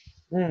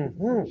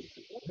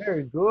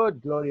 Very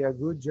good, Gloria.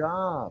 Good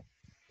job.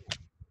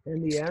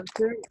 And the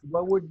answer?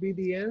 What would be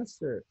the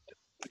answer?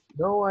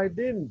 No, I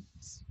didn't.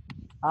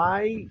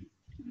 I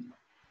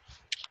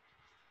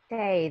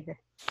Stayed.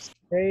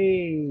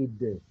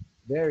 stayed.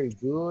 Very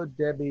good,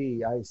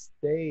 Debbie. I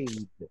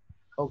stayed.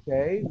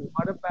 Okay,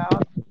 what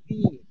about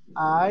me?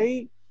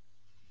 I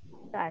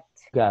Got.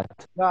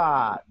 got.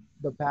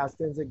 The past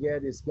tense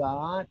again is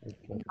got.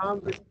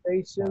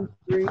 Conversation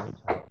 3.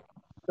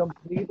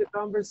 Complete the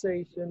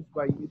conversations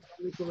by using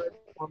the correct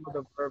form of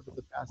the verb of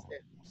the past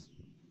tense.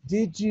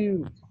 Did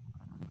you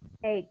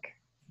Take.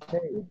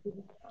 take?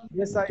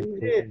 Yes, I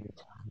did.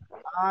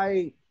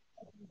 I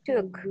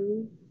Took.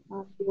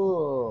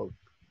 took.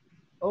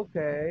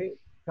 Okay.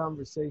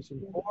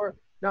 Conversation 4.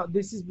 Now,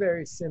 this is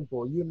very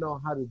simple. You know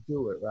how to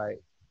do it,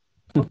 right?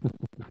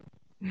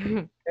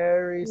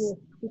 Very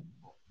simple.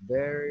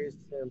 Very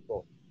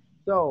simple.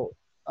 So,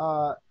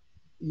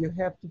 you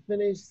have to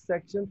finish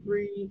section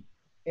 3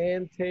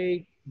 and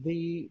take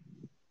the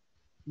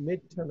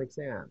midterm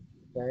exam,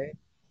 okay?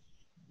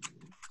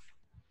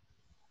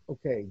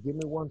 Okay, give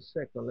me 1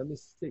 second. Let me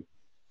see.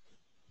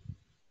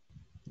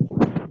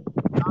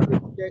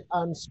 Knowledge check,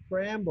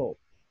 unscramble.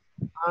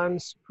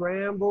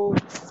 Unscramble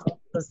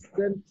the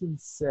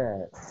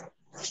sentences.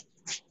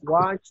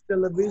 Watch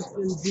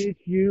television did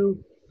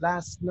you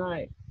last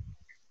night?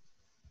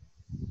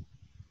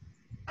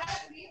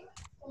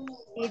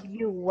 Did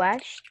you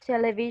watch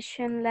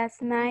television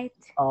last night?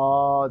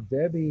 Oh,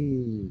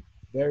 Debbie,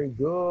 very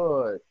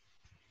good.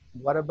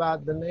 What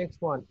about the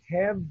next one?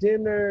 Have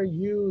dinner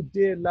you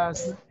did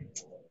last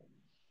night.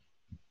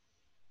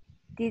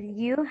 Did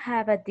you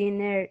have a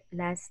dinner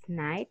last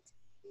night?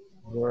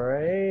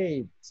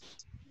 Great.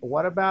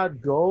 What about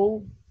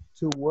go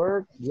to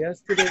work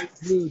yesterday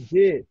you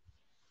did?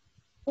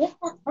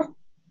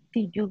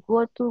 Did you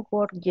go to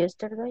work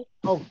yesterday?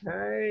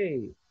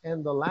 Okay.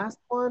 And the last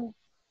one,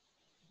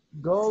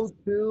 go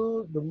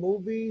to the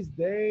movies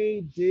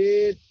they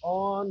did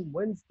on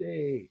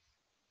Wednesday.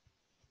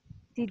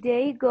 Did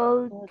they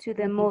go to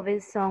the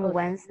movies on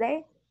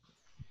Wednesday?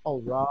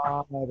 All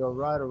right, all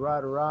right, all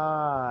right, all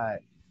right.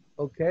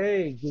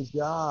 Okay, good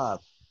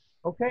job.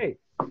 Okay,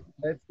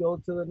 let's go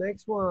to the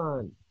next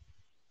one.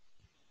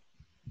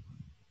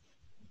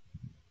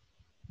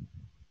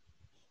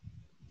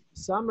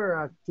 Summer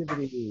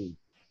activity.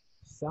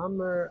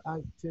 Summer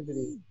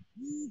activity.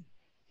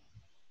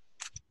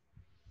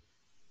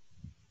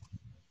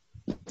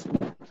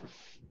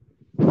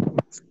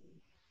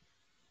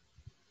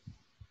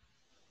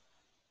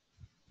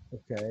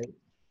 Okay,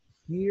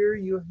 here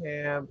you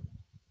have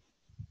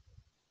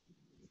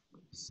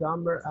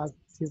summer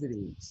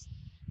activities.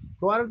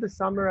 Go out of the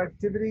summer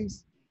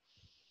activities.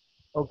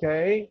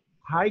 Okay,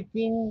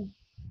 hiking,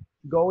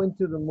 going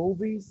to the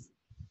movies,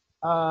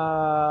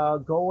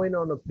 going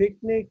on a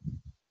picnic,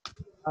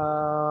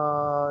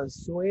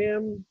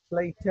 swim,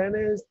 play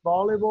tennis,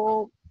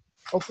 volleyball.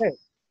 Okay,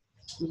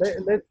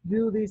 let's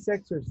do this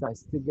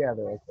exercise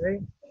together, okay?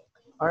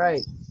 All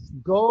right,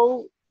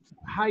 go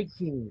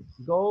hiking,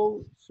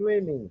 go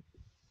swimming,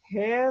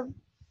 have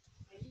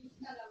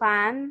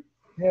Fun,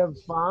 have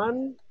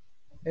fun,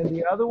 and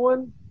the other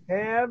one,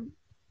 a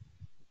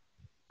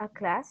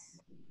class,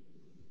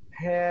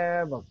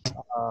 have a,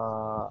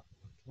 uh,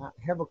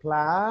 have a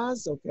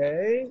class,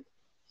 okay?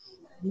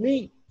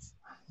 Meet,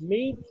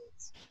 meet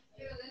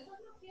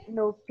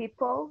no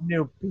people,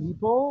 new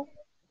people,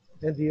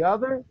 and the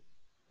other,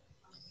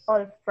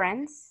 all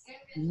friends,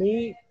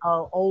 meet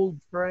our old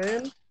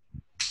friend,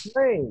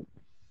 play,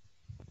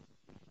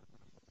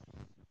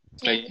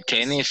 Play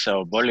tennis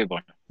or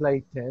volleyball.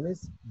 play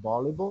tennis,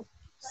 volleyball,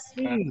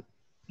 see, Mhm.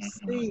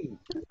 see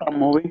A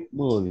movie.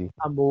 Movie.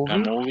 a A movie,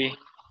 movie,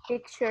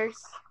 pictures,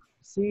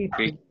 see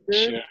pictures,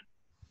 picture,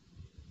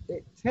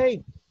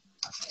 take,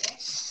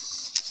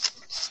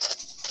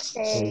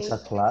 Take a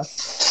take,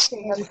 class.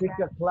 take a take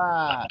a class.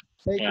 class,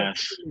 take a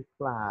class. English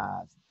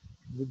class.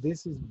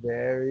 This is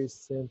very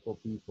simple,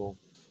 people.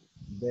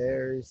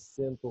 Very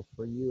simple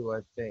for you,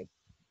 I think.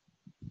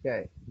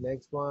 Okay,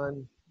 next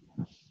one,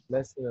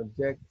 lesson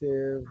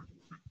objective.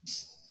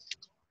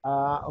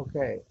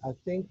 Okay, I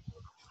think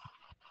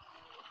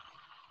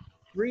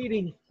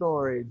reading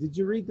story. Did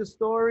you read the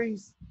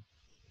stories?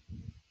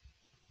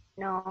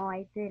 No,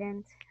 I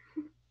didn't.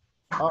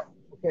 Oh,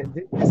 okay,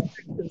 this is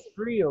section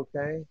 3,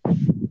 okay?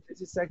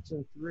 This is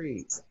section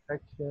 3,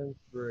 section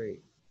 3.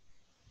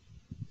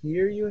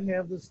 Here you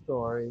have the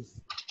stories.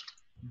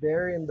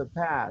 They're in the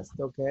past,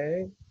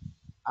 okay?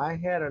 I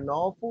had an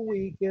awful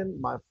weekend.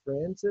 My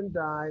friends and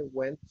I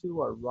went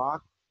to a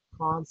rock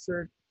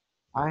concert.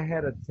 I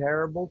had a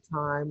terrible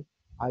time.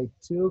 I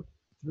took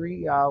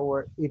 3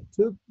 hours. It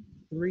took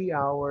 3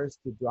 hours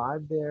to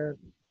drive there.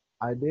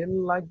 I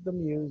didn't like the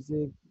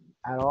music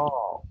at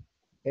all.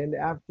 And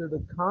after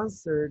the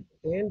concert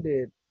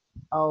ended,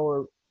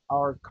 our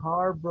our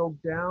car broke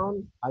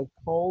down. I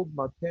called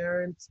my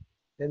parents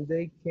and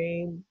they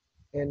came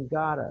and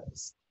got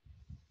us.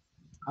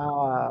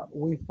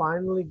 We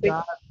finally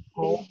got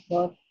home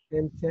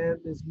in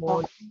 10 this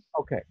morning.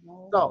 Okay,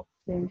 so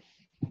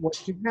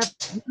what you have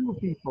to do,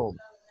 people,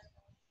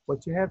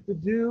 what you have to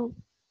do,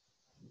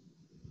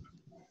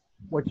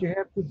 what you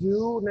have to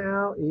do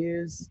now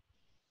is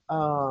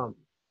um,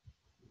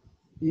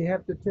 you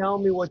have to tell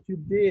me what you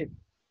did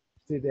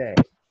today.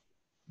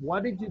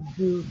 What did you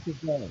do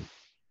today?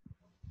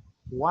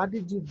 What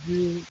did you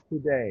do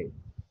today?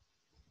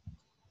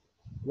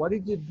 What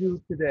did you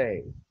do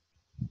today?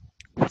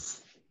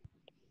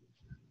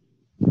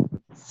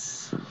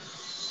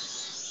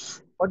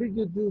 What did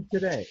you do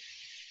today?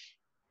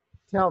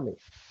 Tell me.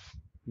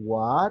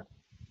 What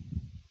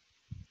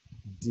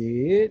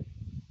did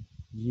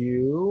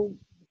you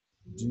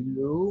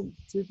do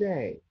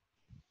today?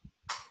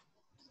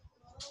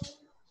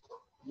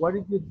 What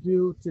did you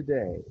do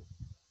today?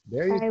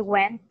 There you I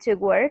went to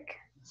work.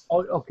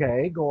 Oh,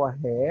 okay, go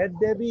ahead,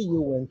 Debbie.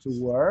 You went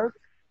to work.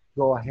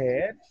 Go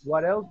ahead.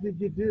 What else did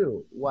you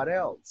do? What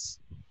else?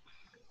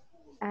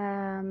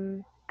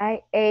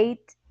 I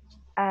ate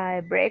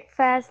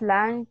breakfast,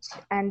 lunch,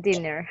 and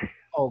dinner.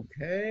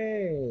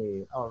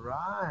 Okay, all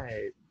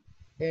right.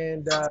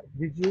 And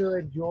did you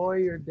enjoy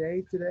your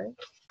day today?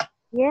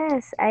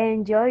 Yes, I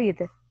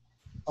enjoyed.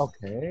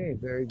 Okay,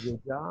 very good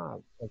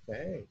job.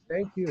 Okay,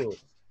 thank you.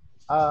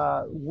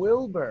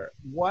 Wilbur,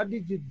 what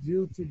did you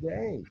do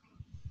today?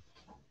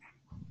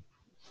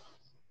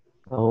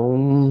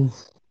 Um,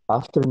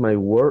 After my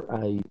work,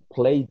 I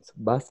played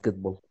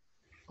basketball.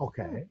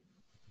 Okay,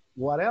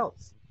 what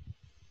else?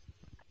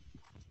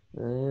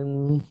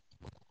 And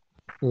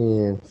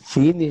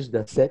Finish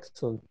the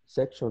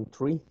section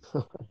 3.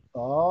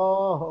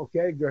 Oh,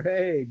 okay,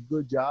 great.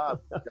 Good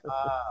job. Good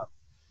job.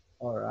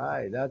 All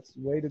right, that's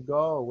way to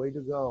go. Way to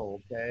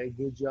go. Okay,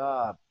 good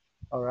job.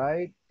 All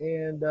right,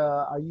 and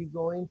are you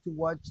going to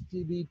watch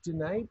TV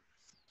tonight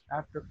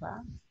after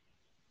class?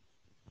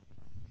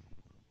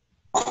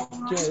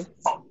 Yes.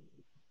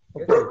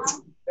 Okay,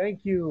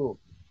 thank you.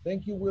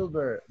 Thank you,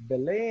 Wilbur.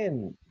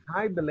 Belen.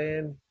 Hi,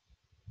 Belen.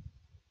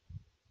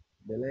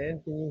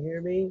 Belen, can you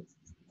hear me?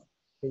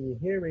 Can you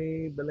hear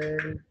me,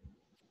 Belen?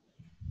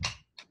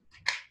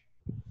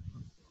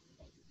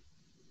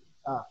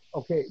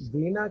 Okay,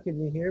 Dina, can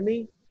you hear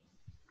me?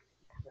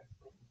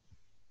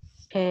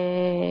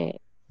 Uh,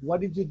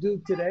 What did you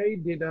do today,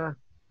 Dina?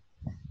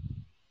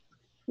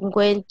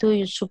 went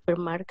to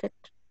supermarket.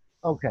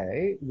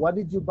 Okay, what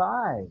did you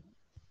buy?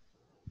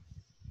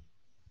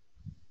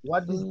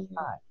 What did you Mm,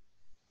 buy?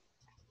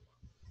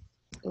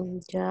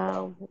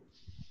 yeah,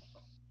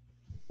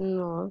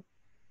 no.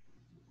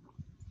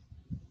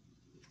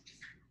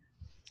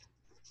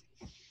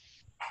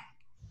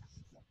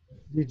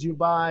 Did you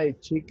buy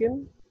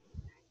chicken?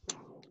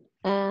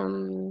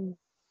 Um,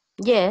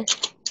 yes,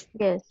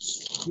 yes.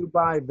 You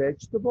buy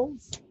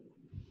vegetables?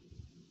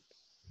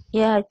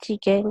 Yeah,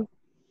 chicken.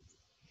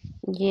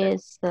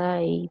 Yes,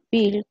 I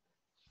feel.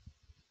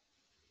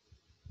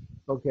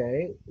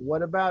 Okay,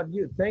 what about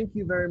you? Thank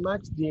you very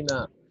much,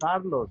 Dina.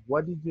 Carlos,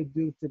 what did you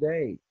do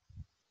today?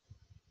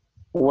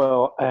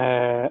 Well,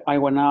 I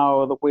went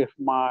out with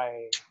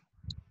my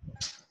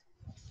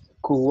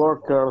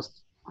coworkers.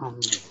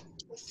 Um,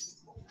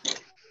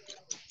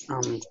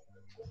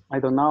 I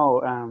don't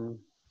know.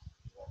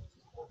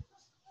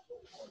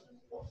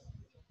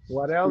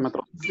 What else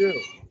did you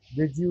do?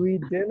 Did you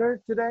eat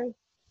dinner today?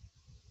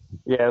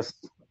 yes,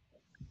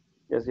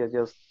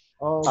 yes.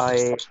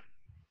 Okay,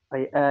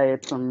 I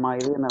ate my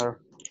dinner.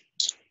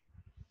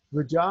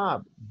 good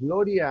job.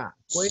 Gloria,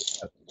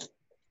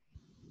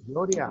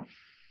 Gloria,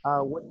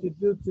 what you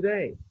do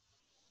today?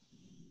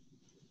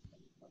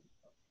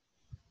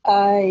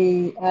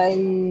 I,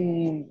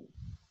 I,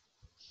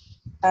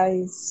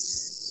 I,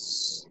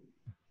 s-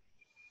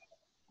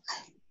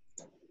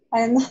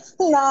 I'm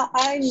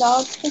I'm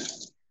not.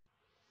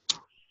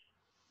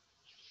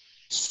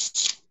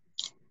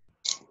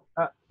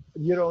 Uh,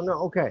 you don't know?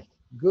 Okay,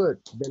 good.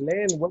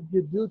 Belen, what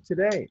did you do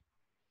today?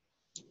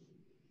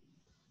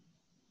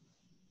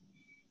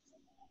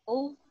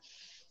 Oh,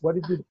 What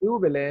did you do,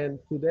 Belen,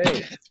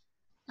 today?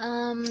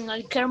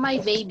 I care my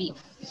baby.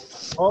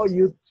 Oh,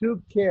 you took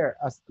care,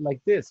 as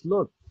like this.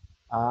 Look,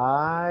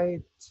 I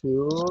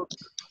took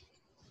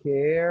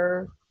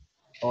care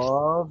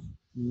of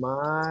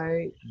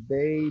my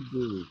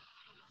baby.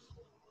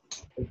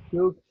 I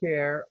took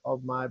care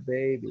of my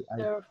baby. I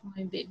Care of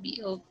my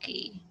baby.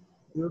 Okay.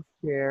 took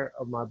care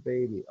of my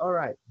baby. All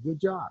right, good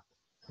job.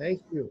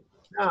 Thank you.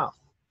 Now,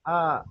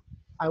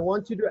 I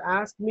want you to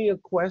ask me a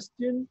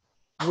question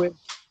with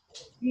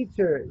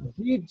teacher.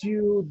 Did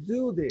you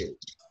do this?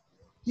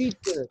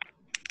 Teacher,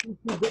 did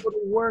you go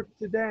to work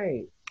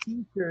today?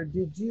 Teacher,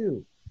 did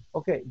you?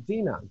 Okay,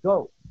 Dina,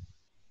 go.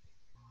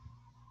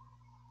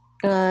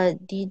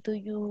 Did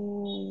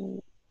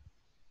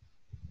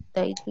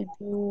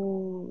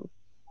you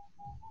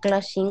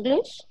class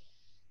English?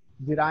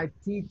 Did I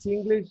teach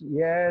English?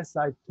 Yes,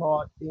 I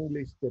taught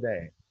English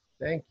today.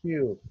 Thank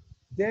you.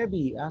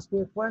 Debbie, ask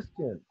me a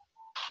question.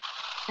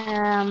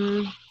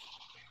 Um,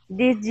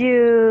 did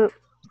you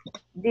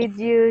did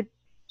you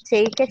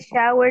take a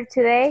shower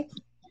today?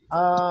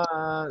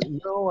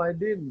 No, I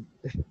didn't.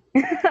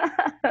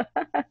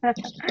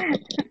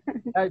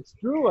 That's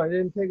true. I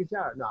didn't take a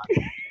shower. No.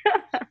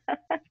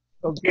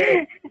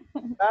 Okay,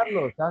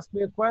 Carlos, ask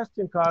me a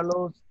question,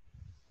 Carlos.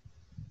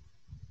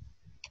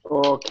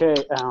 Okay.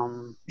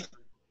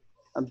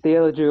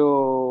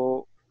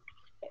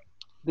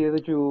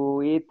 Did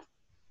you eat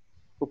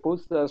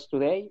pupusas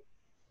today?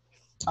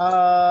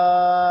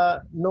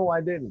 No,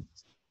 I didn't.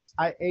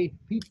 I ate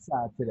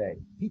pizza today.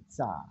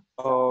 Pizza.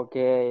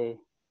 Okay,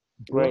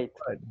 Good, great.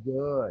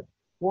 good.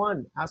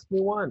 One, ask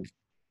me one.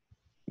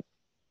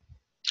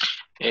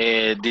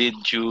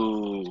 Did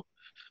you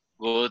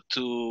go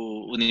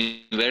to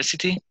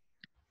university?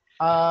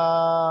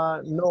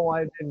 No,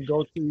 I didn't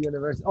go to the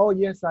university. Oh,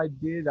 yes, I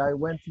did. I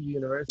went to the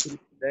university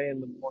today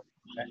in the morning.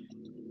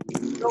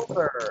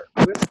 Okay.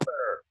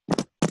 Wilbur,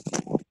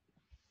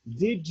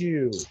 did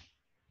you?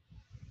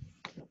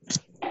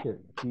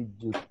 Did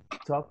you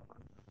talk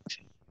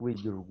with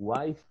your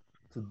wife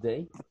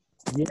today?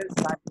 Yes,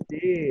 I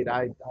did.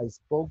 I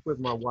spoke with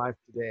my wife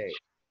today.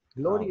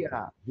 Okay.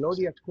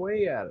 Gloria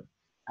Cuellar,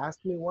 ask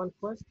me one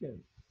question.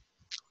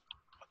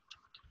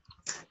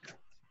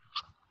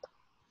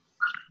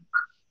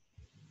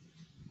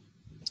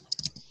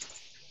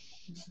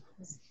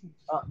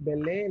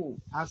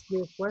 Belen, ask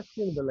me a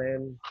question,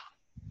 Belen.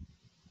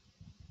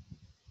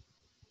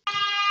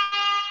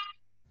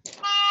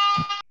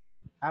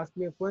 Ask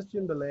me a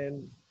question,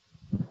 Belen.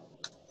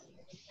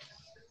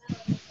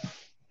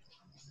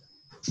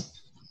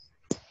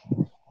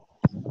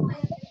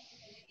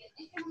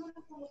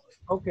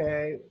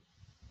 Okay.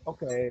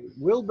 Okay,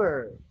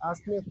 Wilbur,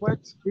 ask me a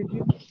question. Did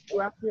you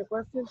ask me a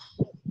question?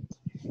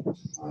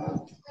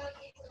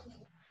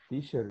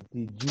 Teacher,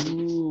 did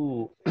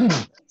you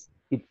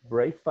eat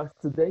breakfast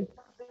today?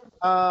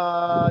 Yes,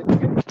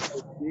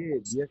 I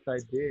did. Yes, I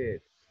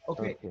did.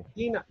 Okay, Okay.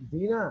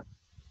 Dina.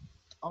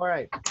 All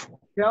right.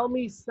 Tell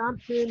me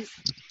something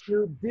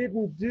you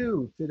didn't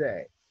do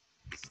today.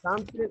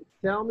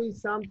 Tell me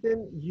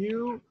something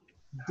you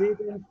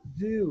didn't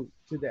do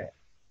today.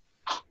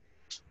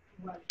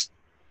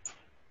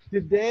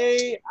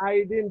 Today,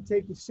 I didn't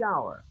take a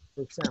shower,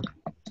 for example.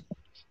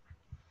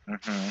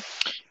 Mhm.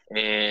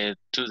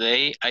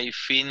 Today I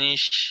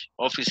finish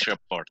office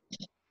report.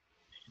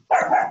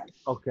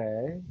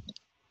 Okay.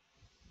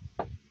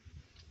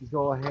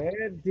 Go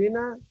ahead,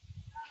 Dina.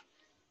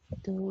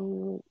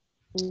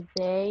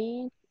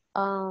 Today,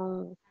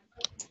 um,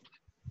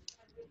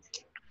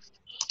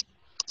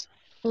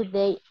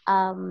 today,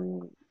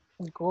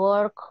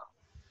 work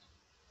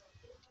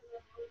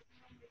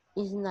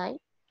is night.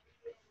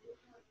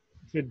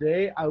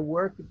 Today, I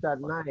worked that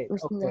night.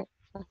 Is Okay,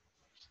 night.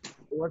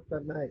 worked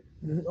that night.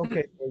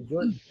 Okay, very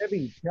good.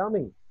 Debbie, tell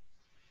me.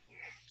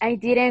 I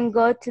didn't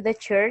go to the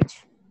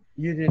church.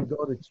 You didn't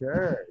go to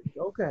church.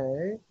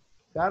 Okay.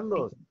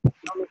 Carlos,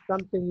 tell me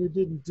something you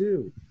didn't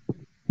do.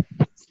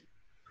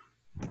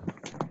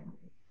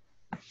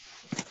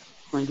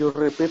 Can you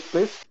repeat,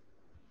 please?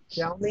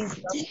 Tell me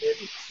something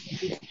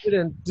you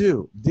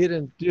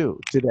didn't do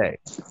today.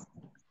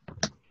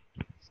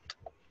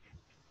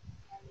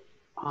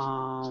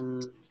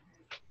 Um,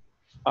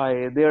 I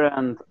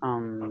didn't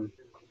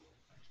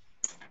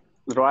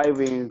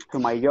driving to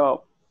my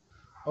job.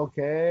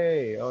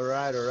 Okay, all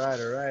right, all right,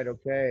 all right,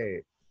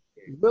 okay.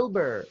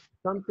 Wilbur,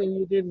 something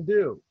you didn't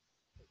do.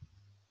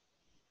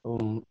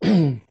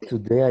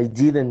 Today I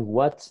didn't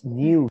watch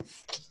news.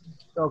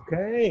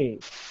 Okay.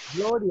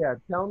 Gloria,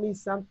 tell me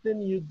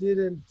something you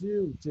didn't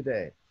do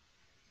today.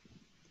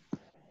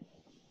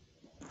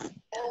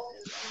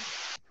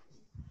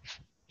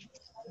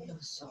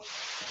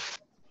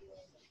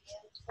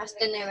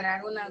 Hasta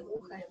enhebrar una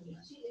aguja.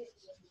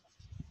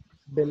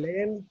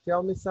 Belen,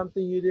 tell me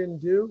something you didn't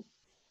do.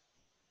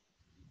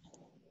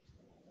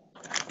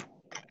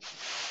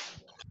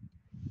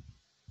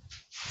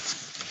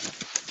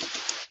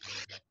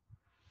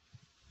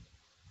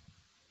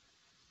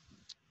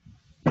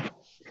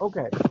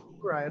 Okay. All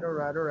right, all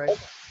right, all right.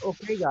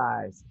 Okay,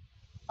 guys.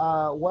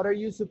 What are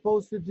you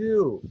supposed to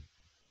do?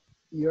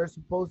 You're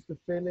supposed to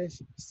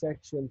finish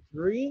section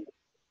 3.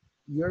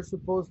 You're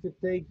supposed to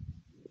take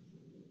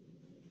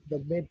the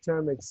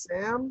midterm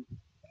exam,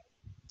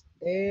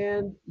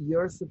 and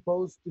you're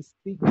supposed to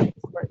speak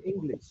more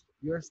English.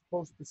 You're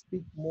supposed to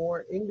speak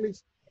more English,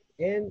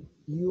 and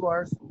you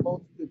are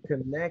supposed to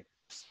connect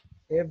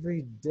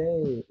every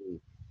day.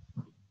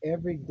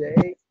 Every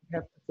day you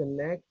have to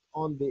connect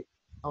on the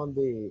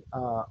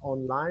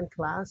online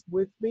class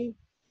with me,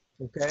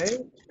 okay?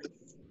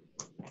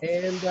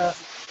 And in the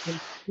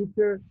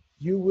future,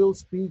 you will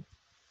speak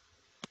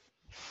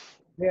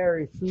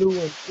very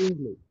fluent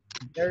English,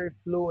 very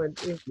fluent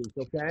English,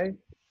 okay?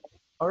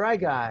 All right,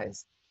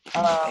 guys.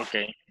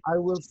 Okay. I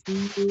will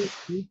see you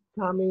this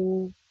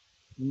coming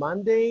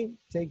Monday.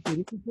 Take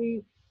it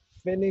easy.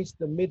 Finish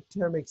the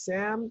midterm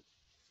exam.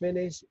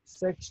 Finish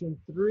section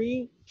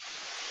 3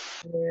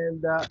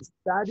 and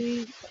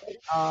study.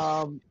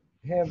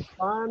 Have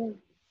fun.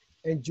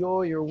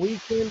 Enjoy your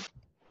weekend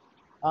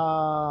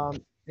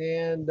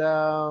and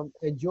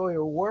enjoy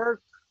your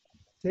work.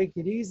 Take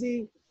it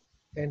easy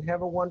and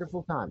have a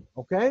wonderful time.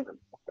 Okay?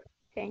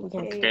 Thank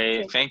Yes. you.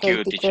 Okay. Thank Okay,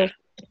 you, teacher. teacher.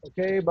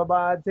 Okay. Bye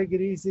bye. Take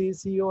it easy.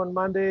 See you on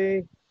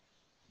Monday.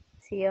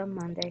 See you on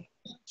Monday.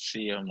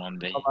 See you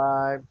Monday. Bye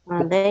bye.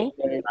 Monday.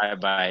 Bye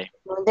bye.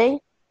 Monday.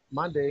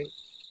 Monday.